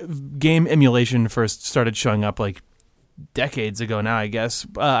when game emulation first started showing up like decades ago now, I guess,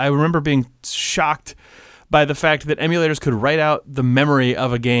 I remember being shocked by the fact that emulators could write out the memory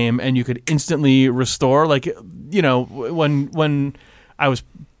of a game and you could instantly restore. Like, when I was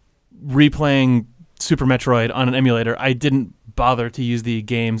replaying Super Metroid on an emulator, I didn't bother to use the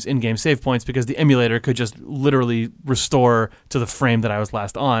game's in-game save points because the emulator could just literally restore to the frame that I was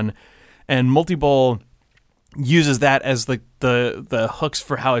last on. And Multi-Bowl uses that as like the hooks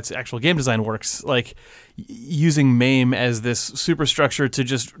for how its actual game design works, like using MAME as this superstructure to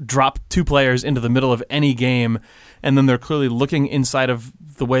just drop two players into the middle of any game, and then they're clearly looking inside of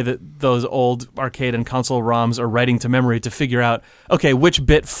the way that those old arcade and console ROMs are writing to memory to figure out, okay, which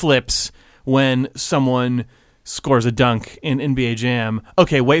bit flips when someone scores a dunk in NBA Jam.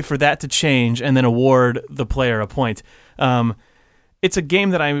 Okay, wait for that to change and then award the player a point. It's a game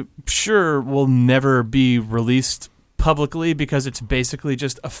that I'm sure will never be released publicly because it's basically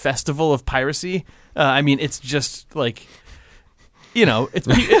just a festival of piracy. I mean, it's just like,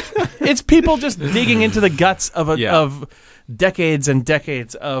 it's people just digging into the guts of decades and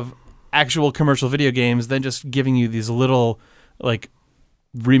decades of actual commercial video games, then just giving you these little like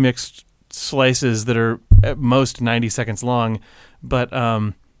remixed slices that are at most 90 seconds long. But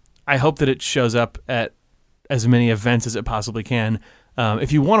I hope that it shows up at as many events as it possibly can.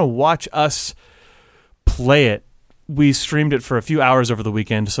 If you want to watch us play it, we streamed it for a few hours over the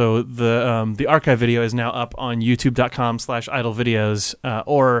weekend, so the archive video is now up on youtube.com/idlevideos,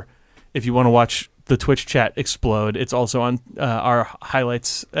 or if you want to watch the Twitch chat explode, it's also on our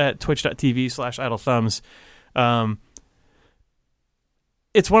highlights at twitch.tv/idlethumbs.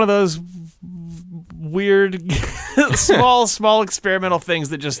 It's one of those weird, small experimental things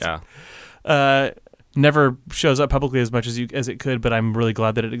that just never shows up publicly as much as it could. But I'm really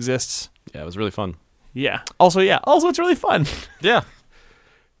glad that it exists. Yeah, it was really fun. Yeah. Also, it's really fun. Yeah.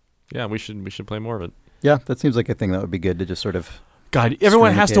 Yeah, we should play more of it. Yeah, that seems like a thing that would be good to just sort of. God,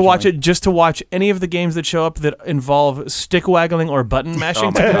 everyone has to watch it just to watch any of the games that show up that involve stick waggling or button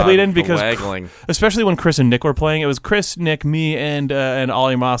mashing to complete in, because especially when Chris and Nick were playing, it was Chris, Nick, me, and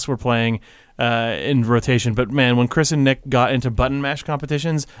Ollie Moss were playing in rotation. But man, when Chris and Nick got into button mash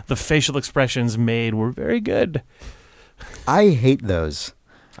competitions, the facial expressions made were very good. I hate those.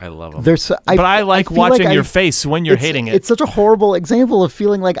 I love them. But I like watching your face when you're hating it. It's such a horrible example of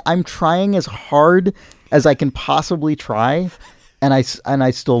feeling like I'm trying as hard as I can possibly try, and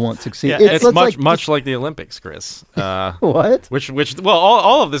I still won't succeed. Yeah, it's much like the Olympics, Chris. What? Which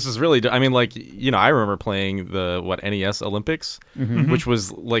all of this is really. I mean, like, I remember playing the NES Olympics, which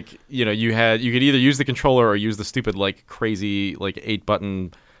was like, you could either use the controller or use the stupid like crazy like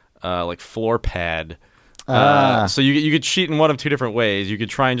 8-button like floor pad. So you could cheat in one of two different ways. You could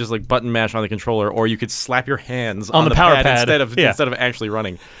try and just like button mash on the controller, or you could slap your hands on the power pad instead of actually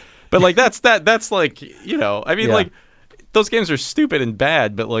running. But like that's like, I mean, like, those games are stupid and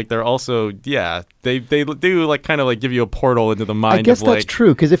bad, but like they're also they do like kind of like give you a portal into the mind. I guess of, like, that's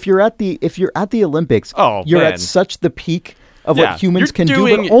true, because if you're at the Olympics, you're at such the peak of what humans can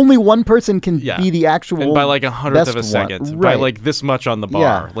do, but only one person can be the actual, and by like 100th of a second, right. by like this much on the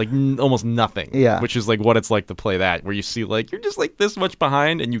bar, like almost nothing. Yeah, which is like what it's like to play that, where you see like you're just like this much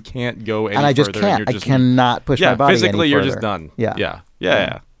behind and you can't go any further. And I just can't. I cannot push my body physically. Any you're further. Just done. Yeah.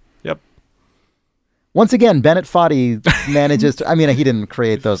 Yep. Once again, Bennett Foddy manages to. I mean, he didn't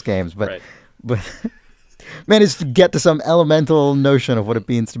create those games, but managed to get to some elemental notion of what it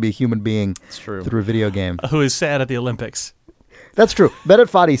means to be a human being through a video game. Who is sad at the Olympics. That's true. Bennett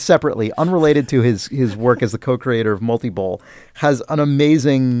Foddy, separately, unrelated to his work as the co-creator of Multi-Bowl, has an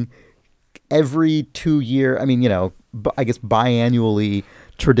amazing every 2 year, I guess biannually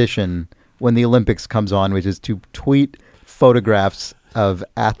tradition when the Olympics comes on, which is to tweet photographs of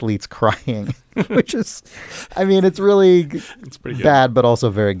athletes crying, which is, it's pretty bad, but also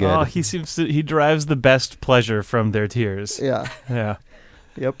very good. Oh, he derives the best pleasure from their tears. Yeah. Yeah.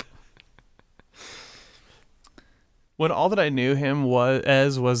 Yep. When all that I knew him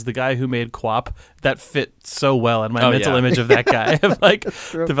was the guy who made QWOP, that fit so well in my mental image of that guy. Like,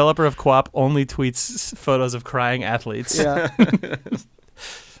 developer of QWOP only tweets photos of crying athletes. Yeah.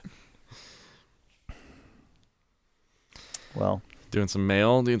 Well, doing some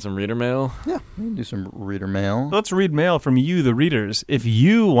reader mail. Yeah, we can do some reader mail. Let's read mail from you, the readers. If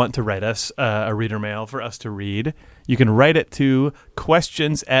you want to write us a reader mail for us to read, you can write it to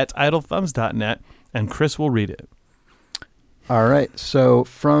questions@idlethumbs.net, and Chris will read it. All right. So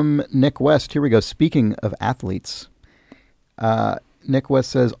from Nick West, here we go. Speaking of athletes, Nick West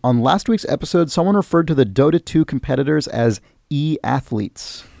says, on last week's episode, someone referred to the Dota 2 competitors as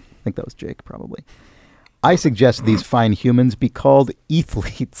e-athletes. I think that was Jake, probably. I suggest these fine humans be called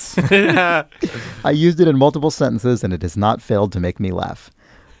ethletes. I used it in multiple sentences, and it has not failed to make me laugh.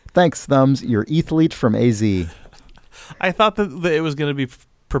 Thanks, Thumbs. You're ethlete from AZ. I thought that it was going to be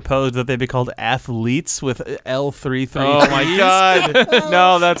proposed that they be called athletes with L33. Oh my God!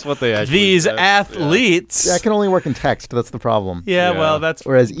 No, that's what they actually. These athletes. Yeah, that can only work in text. That's the problem. Yeah. Well, that's.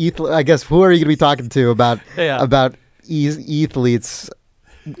 Whereas I guess who are you going to be talking to about athletes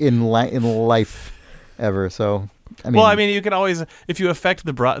in life ever? So. You can always, if you affect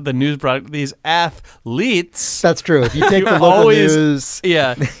the news product, these athletes. That's true. If you take the local news,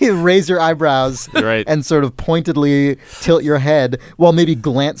 raise your eyebrows, and sort of pointedly tilt your head while maybe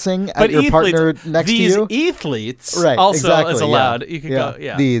glancing at your partner next to you. These athletes also is allowed. You could go,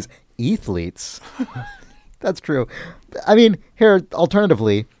 These athletes. That's true. Here,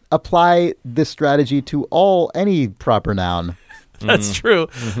 alternatively, apply this strategy to any proper noun. That's true.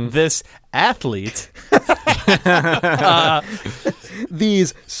 Mm-hmm. This athlete.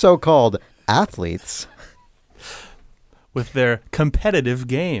 These so-called athletes. With their competitive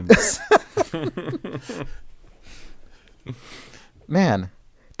games. Man,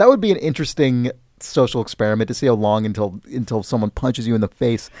 that would be an interesting social experiment to see how long until someone punches you in the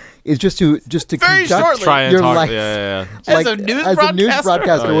face is just to very conduct your life as a news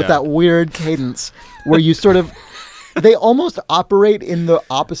broadcaster with that weird cadence where you sort of they almost operate in the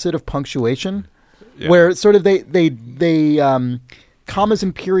opposite of punctuation, where sort of they kind commas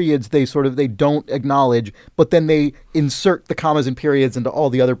and periods they don't acknowledge, but then they insert the commas and periods into all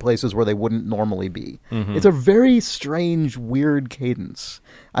the other places where they wouldn't normally be. Mm-hmm. It's a very strange, weird cadence.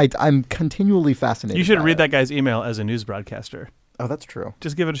 I'm continually fascinated. You should read that guy's email as a news broadcaster. Oh, that's true.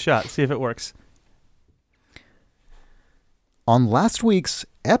 Just give it a shot. See if it works. On last week's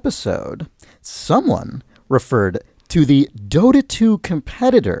episode, someone referred to the Dota 2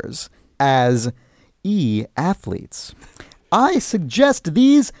 competitors as e-athletes. I suggest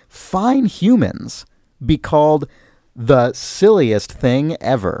these fine humans be called the silliest thing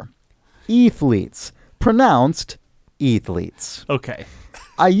ever. Athletes. Pronounced athletes. Okay.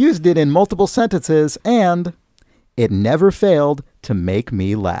 I used it in multiple sentences, and it never failed to make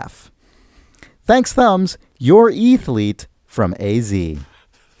me laugh. Thanks, Thumbs. Your athlete from AZ.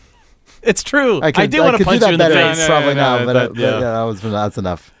 It's true. I do want to punch you in the face. Probably not, but that's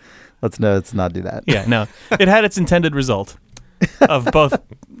enough. Let's not do that. Yeah, no. It had its intended result of both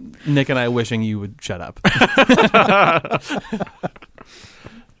Nick and I wishing you would shut up.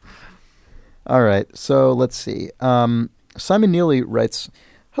 All right, so let's see. Simon Neely writes,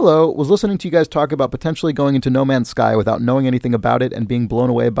 hello, was listening to you guys talk about potentially going into No Man's Sky without knowing anything about it and being blown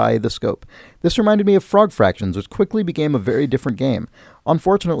away by the scope. This reminded me of Frog Fractions, which quickly became a very different game.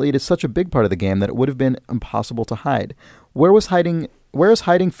 Unfortunately, it is such a big part of the game that it would have been impossible to hide. Whereas hiding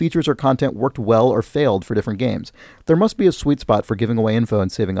features or content worked well or failed for different games. There must be a sweet spot for giving away info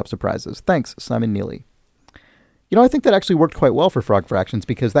and saving up surprises. Thanks, Simon Neely. I think that actually worked quite well for Frog Fractions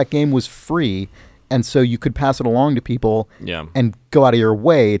because that game was free, and so you could pass it along to people and go out of your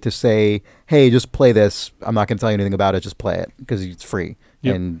way to say, hey, just play this. I'm not going to tell you anything about it. Just play it because it's free,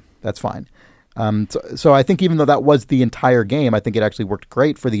 and that's fine. So I think even though that was the entire game, I think it actually worked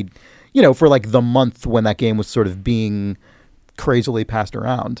great for the, for like the month when that game was sort of being crazily passed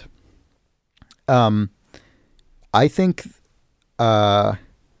around. I think that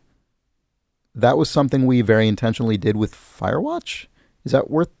was something we very intentionally did with Firewatch. Is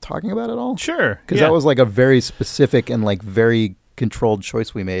that worth talking about at all? Sure. Because that was like a very specific and like very controlled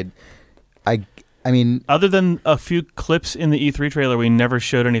choice we made. I mean, other than a few clips in the E3 trailer, we never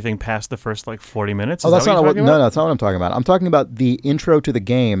showed anything past the first like 40 minutes. That's not what. No, that's not what I'm talking about. I'm talking about the intro to the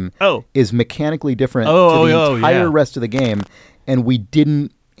game. Is mechanically different to the entire rest of the game, and we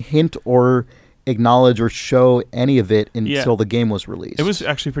didn't hint or acknowledge or show any of it until the game was released. It was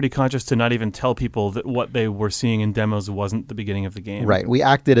actually pretty conscious to not even tell people that what they were seeing in demos wasn't the beginning of the game. Right. We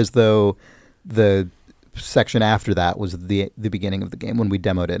acted as though the section after that was the beginning of the game when we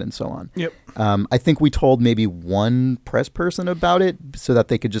demoed it and so on. Yep. I think we told maybe one press person about it so that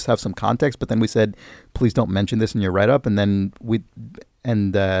they could just have some context, but then we said, please don't mention this in your write-up, and then we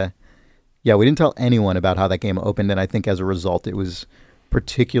didn't tell anyone about how that game opened, and I think as a result it was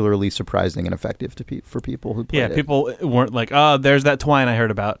particularly surprising and effective for people who played it. Yeah, people weren't like, there's that twine I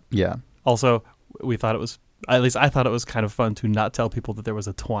heard about. Yeah. Also, we thought it was, at least I thought it was kind of fun to not tell people that there was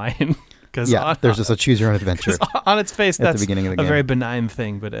a twine. There's just a choose your own adventure. On its face, that's the beginning of the game. A very benign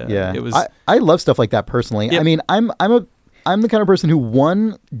thing, but it was. I love stuff like that personally. Yep. I mean, I'm the kind of person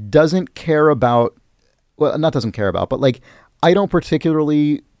who doesn't care about, well, not doesn't care about, but like I don't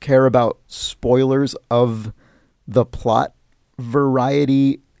particularly care about spoilers of the plot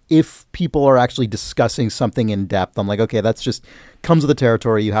variety if people are actually discussing something in depth. I'm like, okay, that's just comes with the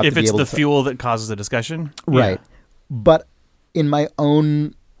territory. You have to be able to... If it's the fuel that causes the discussion? Right. Yeah. But in my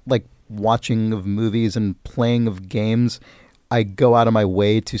own, like, watching of movies and playing of games, I go out of my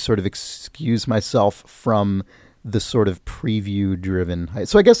way to sort of excuse myself from the sort of preview-driven...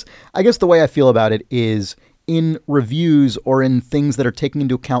 So I guess the way I feel about it is in reviews or in things that are taking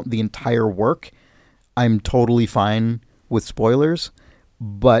into account the entire work, I'm totally fine with spoilers,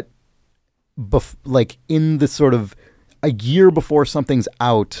 but like in the sort of a year before something's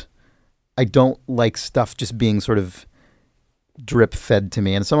out, I don't like stuff just being sort of drip fed to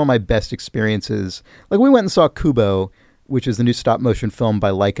me. And some of my best experiences, like we went and saw Kubo, which is the new stop motion film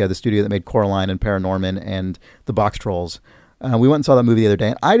by Laika, the studio that made Coraline and Paranorman and the Box Trolls. We went and saw that movie the other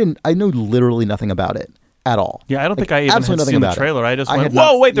day, and I knew literally nothing about it at all. Yeah, I don't think I even had seen the trailer. I just went,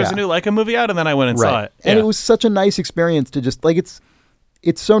 whoa, wait, there's a new Laika movie out, and then I went and saw it. And it was such a nice experience to just, like,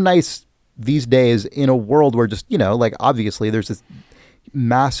 it's so nice these days in a world where just, like, obviously there's this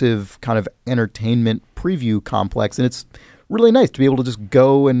massive kind of entertainment preview complex, and it's really nice to be able to just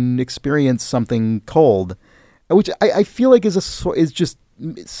go and experience something cold, which I feel like is just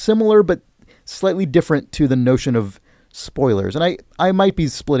similar but slightly different to the notion of spoilers. And I might be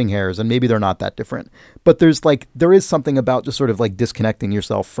splitting hairs, and maybe they're not that different, but there is something about just sort of like disconnecting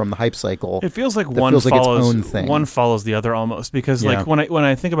yourself from the hype cycle. It feels like one follows the other almost, because like when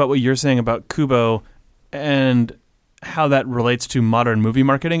I think about what you're saying about Kubo, and how that relates to modern movie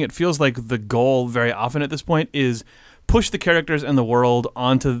marketing. It feels like the goal very often at this point is push the characters and the world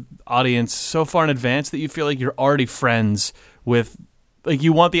onto the audience so far in advance that you feel like you're already friends with, like,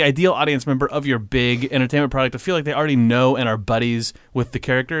 you want the ideal audience member of your big entertainment product to feel like they already know and are buddies with the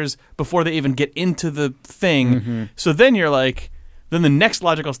characters before they even get into the thing. So then you're like, then the next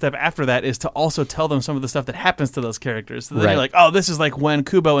logical step after that is to also tell them some of the stuff that happens to those characters. So then you're like, oh, this is like when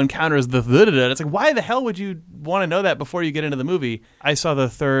Kubo encounters the da-da-da. It's like, why the hell would you want to know that before you get into the movie? I saw the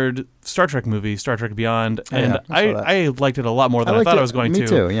third Star Trek movie, Star Trek Beyond, and I liked it a lot more than I thought I was going to. Me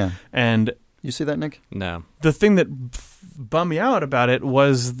too, yeah. And you see that, Nick? No. The thing that bummed me out about it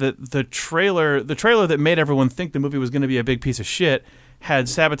was that the trailer that made everyone think the movie was going to be a big piece of shit had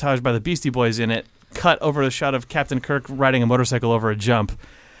Sabotage by the Beastie Boys in it, cut over the shot of Captain Kirk riding a motorcycle over a jump,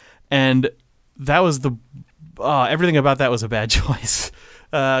 and that was everything about that was a bad choice,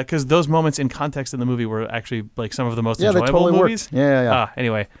 because those moments in context in the movie were actually like some of the most enjoyable they totally movies. Worked. Yeah.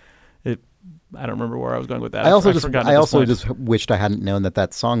 Anyway, I don't remember where I was going with that. I also just wished I hadn't known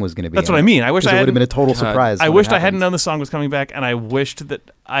that song was going to be. That's what I mean. I wish it would have been a total surprise. I wished I hadn't known the song was coming back, and I wished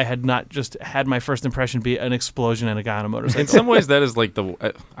that I had not just had my first impression be an explosion and a guy on a motorcycle. In some ways, that is like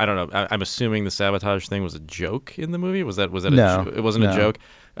I don't know. I'm assuming the Sabotage thing was a joke in the movie. Was that no? It wasn't a joke.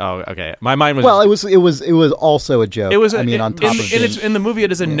 Oh, okay. My mind was. Well, it was also a joke. It was. On top of in the movie,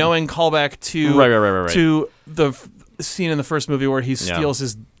 it is a knowing callback to right. to the scene in the first movie where he steals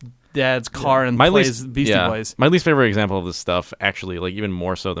his dad's car and plays Beastie Boys. My least favorite example of this stuff, actually, like even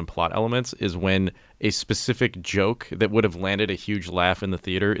more so than plot elements, is when a specific joke that would have landed a huge laugh in the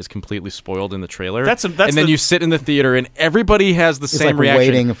theater is completely spoiled in the trailer. And then you sit in the theater and everybody has the same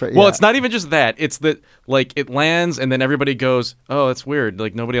reaction. Well, it's not even just that. It's that like it lands and then everybody goes, "Oh, that's weird.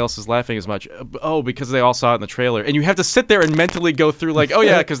 Like nobody else is laughing as much." Oh, because they all saw it in the trailer. And you have to sit there and mentally go through like, "Oh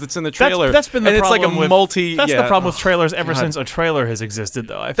yeah, because it's in the trailer." That's been the problem. It's like That's the problem with trailers ever since a trailer has existed,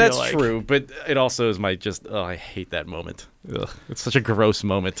 though. I feel that's true, but it also is I hate that moment. Ugh, it's such a gross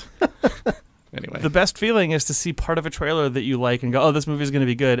moment. Anyway, the best feeling is to see part of a trailer that you like and go, "Oh, this movie is going to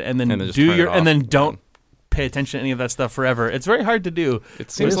be good," and then don't pay attention to any of that stuff forever. It's very hard to do.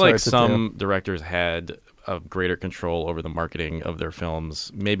 It seems like some directors had a greater control over the marketing of their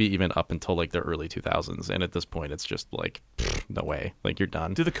films, maybe even up until like the early 2000s. And at this point, it's just like, no way. Like, you're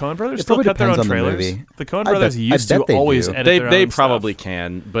done. Do the Coen brothers still cut their own trailers? The Coen brothers used to always edit their own They probably stuff.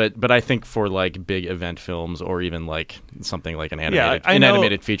 can, but I think for like big event films or even like something like an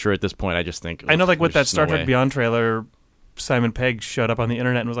animated feature at this point, I just think... I know, like with that Star Trek Beyond trailer, Simon Pegg showed up on the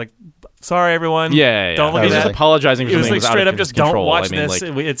internet and was like, "Sorry, everyone. Don't look at that." He was just apologizing for something. It was like straight up, just don't watch this.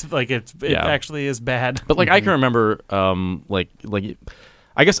 It's like it actually is bad. But like I can remember,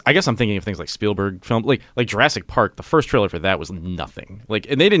 I guess I'm thinking of things like Spielberg film, like Jurassic Park. The first trailer for that was nothing. Like,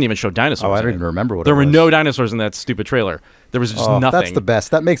 and they didn't even show dinosaurs. Oh, I don't even remember what there were no dinosaurs in that stupid trailer. There was just nothing. That's the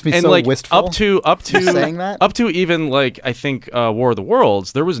best. That makes me and so like, wistful. Up to saying that, up to even like I think War of the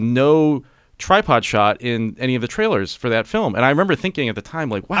Worlds. There was no tripod shot in any of the trailers for that film, and I remember thinking at the time,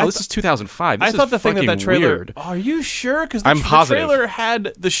 like, "Wow, this is 2005. This I thought is the thing that trailer. Weird. Are you sure? Because I'm positive. The trailer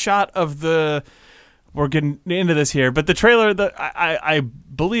had the shot of the. We're getting into this here, but the trailer that I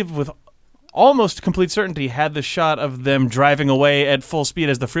believe with almost complete certainty had the shot of them driving away at full speed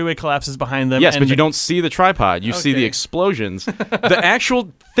as the freeway collapses behind them. Yes, but you don't see the tripod. You see the explosions. The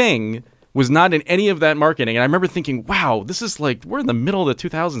actual thing was not in any of that marketing. And I remember thinking, wow, this is like, we're in the middle of the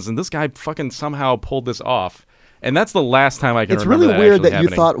 2000s, and this guy fucking somehow pulled this off. And that's the last time I can remember that. It's really weird that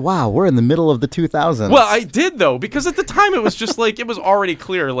happening. You thought, wow, we're in the middle of the 2000s. Well, I did, though, because at the time it was just like, it was already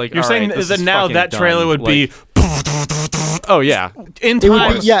clear. Like, you're saying that now that trailer would be... Oh, yeah. In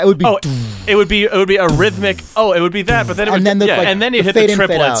time. It would be... Oh, it would be a rhythmic... Oh, it would be that, but then it would... And then you hit the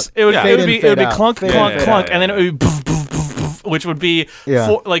triplets. It would be clunk, clunk, clunk, and then it would be... Which would be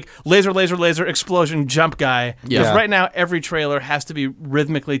like laser, explosion, jump guy. Because right now, every trailer has to be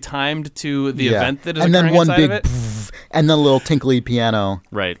rhythmically timed to the event that is occurring inside of it. And then one big and then a little tinkly piano.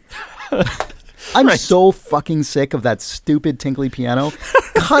 Right. I'm so fucking sick of that stupid tinkly piano.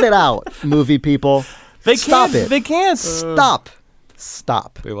 Cut it out, movie people. Stop it. They can't. Stop.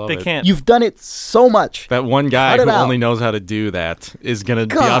 They can't. You've done it so much. That one guy who only knows how to do that is going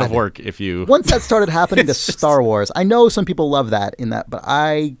to be out of work if you... Once that started happening to Star Wars, I know some people love that but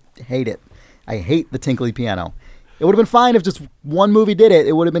I hate it. I hate the tinkly piano. It would have been fine if just one movie did it.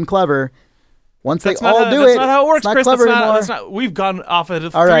 It would have been clever. Once they all do it, that's not how it works, it's not Chris. clever anymore. We've gone off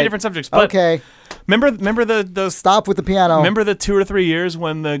of three different subjects. But okay. Remember the stop with the piano. Remember the 2 or 3 years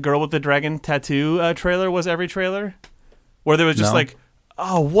when the Girl with the Dragon Tattoo trailer was every trailer, where there was just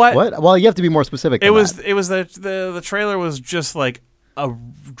what? Well, you have to be more specific. It was the trailer was just like a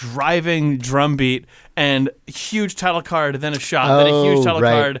driving drum beat and huge title card, then a shot, then a huge title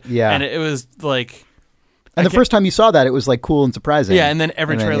card. Yeah. And it was like... And the first time you saw that, it was like cool and surprising. Yeah, and then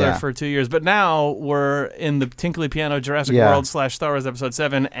every trailer for 2 years. But now we're in the Tinkly Piano Jurassic World / Star Wars Episode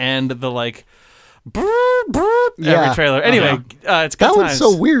 7 and the like... every trailer. Anyway, it's good that times. one's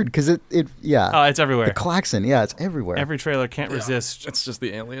so weird because it Oh, it's everywhere. The klaxon, it's everywhere. Every trailer can't resist. It's just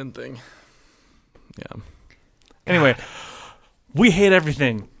the alien thing. Yeah. Anyway, we hate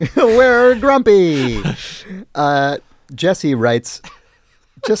everything. We're grumpy. Jesse writes,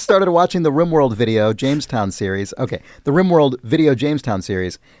 just started watching the RimWorld video Jamestown series. Okay, the RimWorld video Jamestown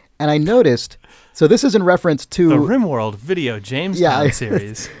series, and I noticed. So this is in reference to the RimWorld video Jamestown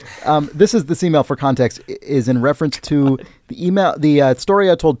series. This email for context is in reference to the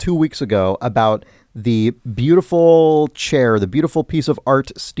story I told 2 weeks ago about the beautiful chair, the beautiful piece of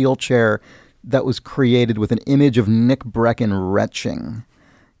art steel chair that was created with an image of Nick Brecken retching.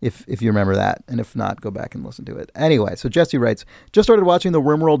 If you remember that, and if not, go back and listen to it. Anyway, so Jesse writes, just started watching the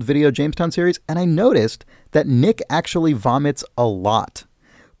RimWorld video Jamestown series, and I noticed that Nick actually vomits a lot.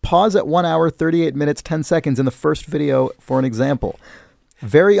 Pause at 1 hour, 38 minutes, 10 seconds in the first video for an example.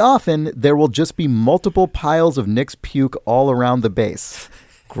 Very often, there will just be multiple piles of Nick's puke all around the base.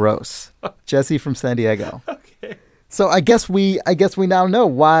 Gross. Jesse from San Diego. Okay. So I guess we now know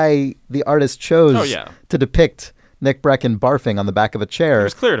why the artist chose to depict Nick Brecken barfing on the back of a chair. It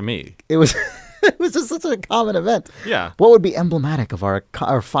was clear to me. It was it was just such a common event. Yeah. What would be emblematic of our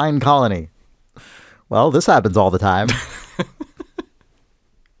fine colony? Well, this happens all the time.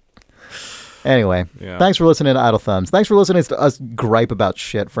 Anyway, thanks for listening to Idle Thumbs. Thanks for listening to us gripe about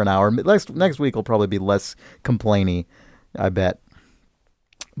shit for an hour. Next week will probably be less complainy, I bet.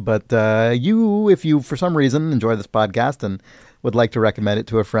 But if you for some reason enjoy this podcast and would like to recommend it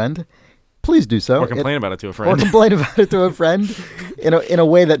to a friend, please do so. Or complain about it to a friend. Or complain about it to a friend in a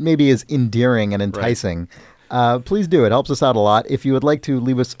way that maybe is endearing and enticing. Right. Please do. It helps us out a lot. If you would like to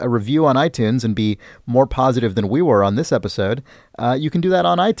leave us a review on iTunes and be more positive than we were on this episode, you can do that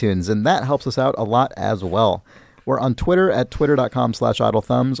on iTunes, and that helps us out a lot as well. We're on Twitter at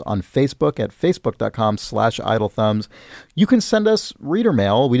twitter.com/idlethumbs, on Facebook at facebook.com/idlethumbs. You can send us reader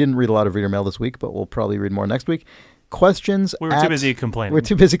mail. We didn't read a lot of reader mail this week, but we'll probably read more next week. Questions We were too busy complaining. We're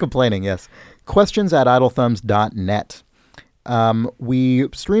too busy complaining, yes. Questions at idlethumbs.net. We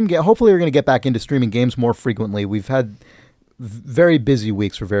stream. Hopefully, we're going to get back into streaming games more frequently. We've had very busy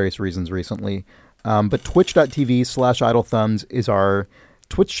weeks for various reasons recently. But twitch.tv/idlethumbs is our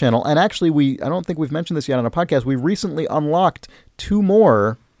Twitch channel. And actually, I don't think we've mentioned this yet on a podcast. We recently unlocked 2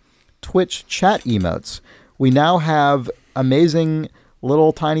 more Twitch chat emotes. We now have amazing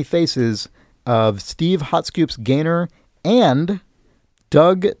little tiny faces of Steve Hotscoops Gaynor and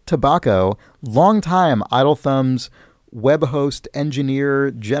Doug Tobacco, longtime Idle Thumbs web host,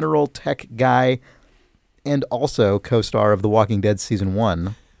 engineer, general tech guy, and also co-star of The Walking Dead Season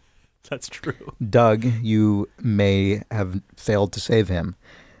 1. That's true. Doug, you may have failed to save him.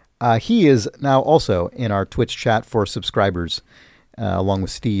 He is now also in our Twitch chat for subscribers, along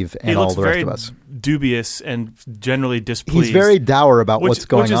with Steve and all the rest of us. He looks very dubious and generally displeased. He's very dour about what's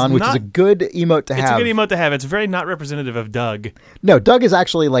going on, which is a good emote to have. It's a good emote to have. It's very not representative of Doug. No, Doug is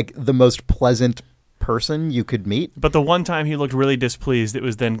actually like the most pleasant person you could meet. But the one time he looked really displeased, it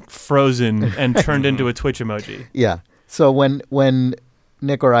was then frozen and turned into a Twitch emoji. Yeah. So when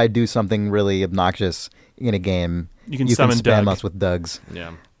Nick or I do something really obnoxious in a game, you can spam us with Doug's.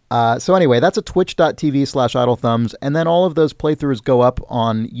 Yeah. So anyway, that's at twitch.tv/idlethumbs. And then all of those playthroughs go up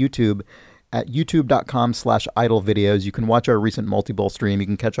on YouTube at youtube.com/idlevideos. You can watch our recent multi-bowl stream. You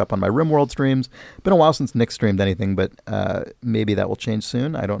can catch up on my RimWorld streams. Been a while since Nick streamed anything, but maybe that will change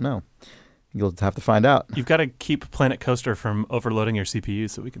soon. I don't know. You'll have to find out. You've got to keep Planet Coaster from overloading your CPU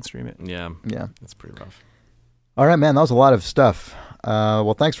so we can stream it. Yeah. Yeah. That's pretty rough. All right, man. That was a lot of stuff.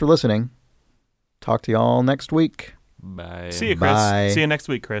 Well, thanks for listening. Talk to y'all next week. Bye. See you, Chris. Bye. See you next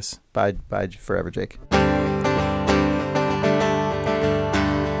week, Chris. Bye forever, Jake.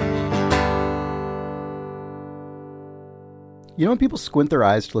 You know when people squint their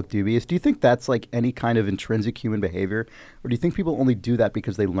eyes to look dubious, do you think that's like any kind of intrinsic human behavior? Or do you think people only do that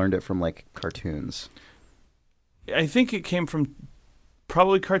because they learned it from like cartoons? I think it came from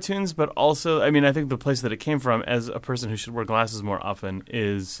probably cartoons, but also, I mean, I think the place that it came from as a person who should wear glasses more often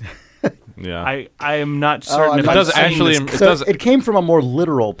is... Yeah. I am not certain if it does actually... It came from a more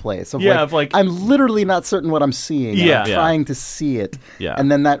literal place. Of I'm literally not certain what I'm seeing. Yeah. I'm trying to see it. Yeah.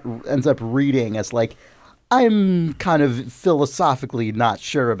 And then that ends up reading as like, I'm kind of philosophically not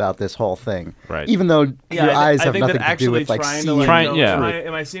sure about this whole thing. Right. Even though your eyes have nothing to do with like seeing.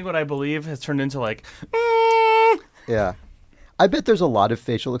 Am I seeing what I believe has turned into like... Yeah. I bet there's a lot of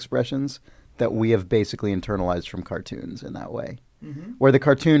facial expressions that we have basically internalized from cartoons in that way. Mm-hmm. Where the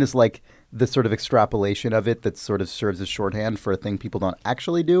cartoon is like the sort of extrapolation of it that sort of serves as shorthand for a thing people don't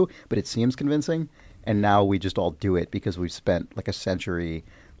actually do, but it seems convincing. And now we just all do it because we've spent like a century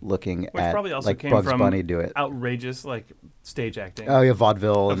looking at like Bugs Bunny do it. Outrageous like stage acting. Oh yeah,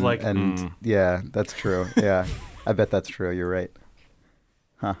 vaudeville and yeah, that's true. Yeah, I bet that's true. You're right.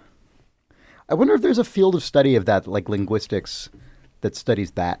 Huh. I wonder if there's a field of study of that, like linguistics, that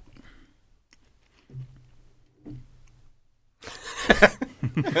studies that.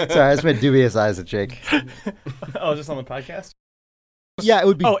 Sorry, I just made dubious eyes at Jake. Oh, just on the podcast? Yeah, it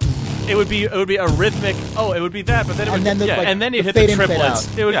would be. Oh, it would be a rhythmic. Oh, it would be that, but then it would be, and then you hit the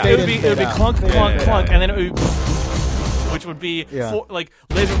triplets. It would be clunk, clunk, clunk, and then it would be, which would be like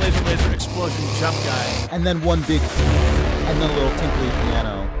laser, explosion, jump guy, and then one big, and then a little tinkly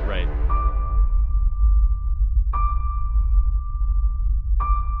piano.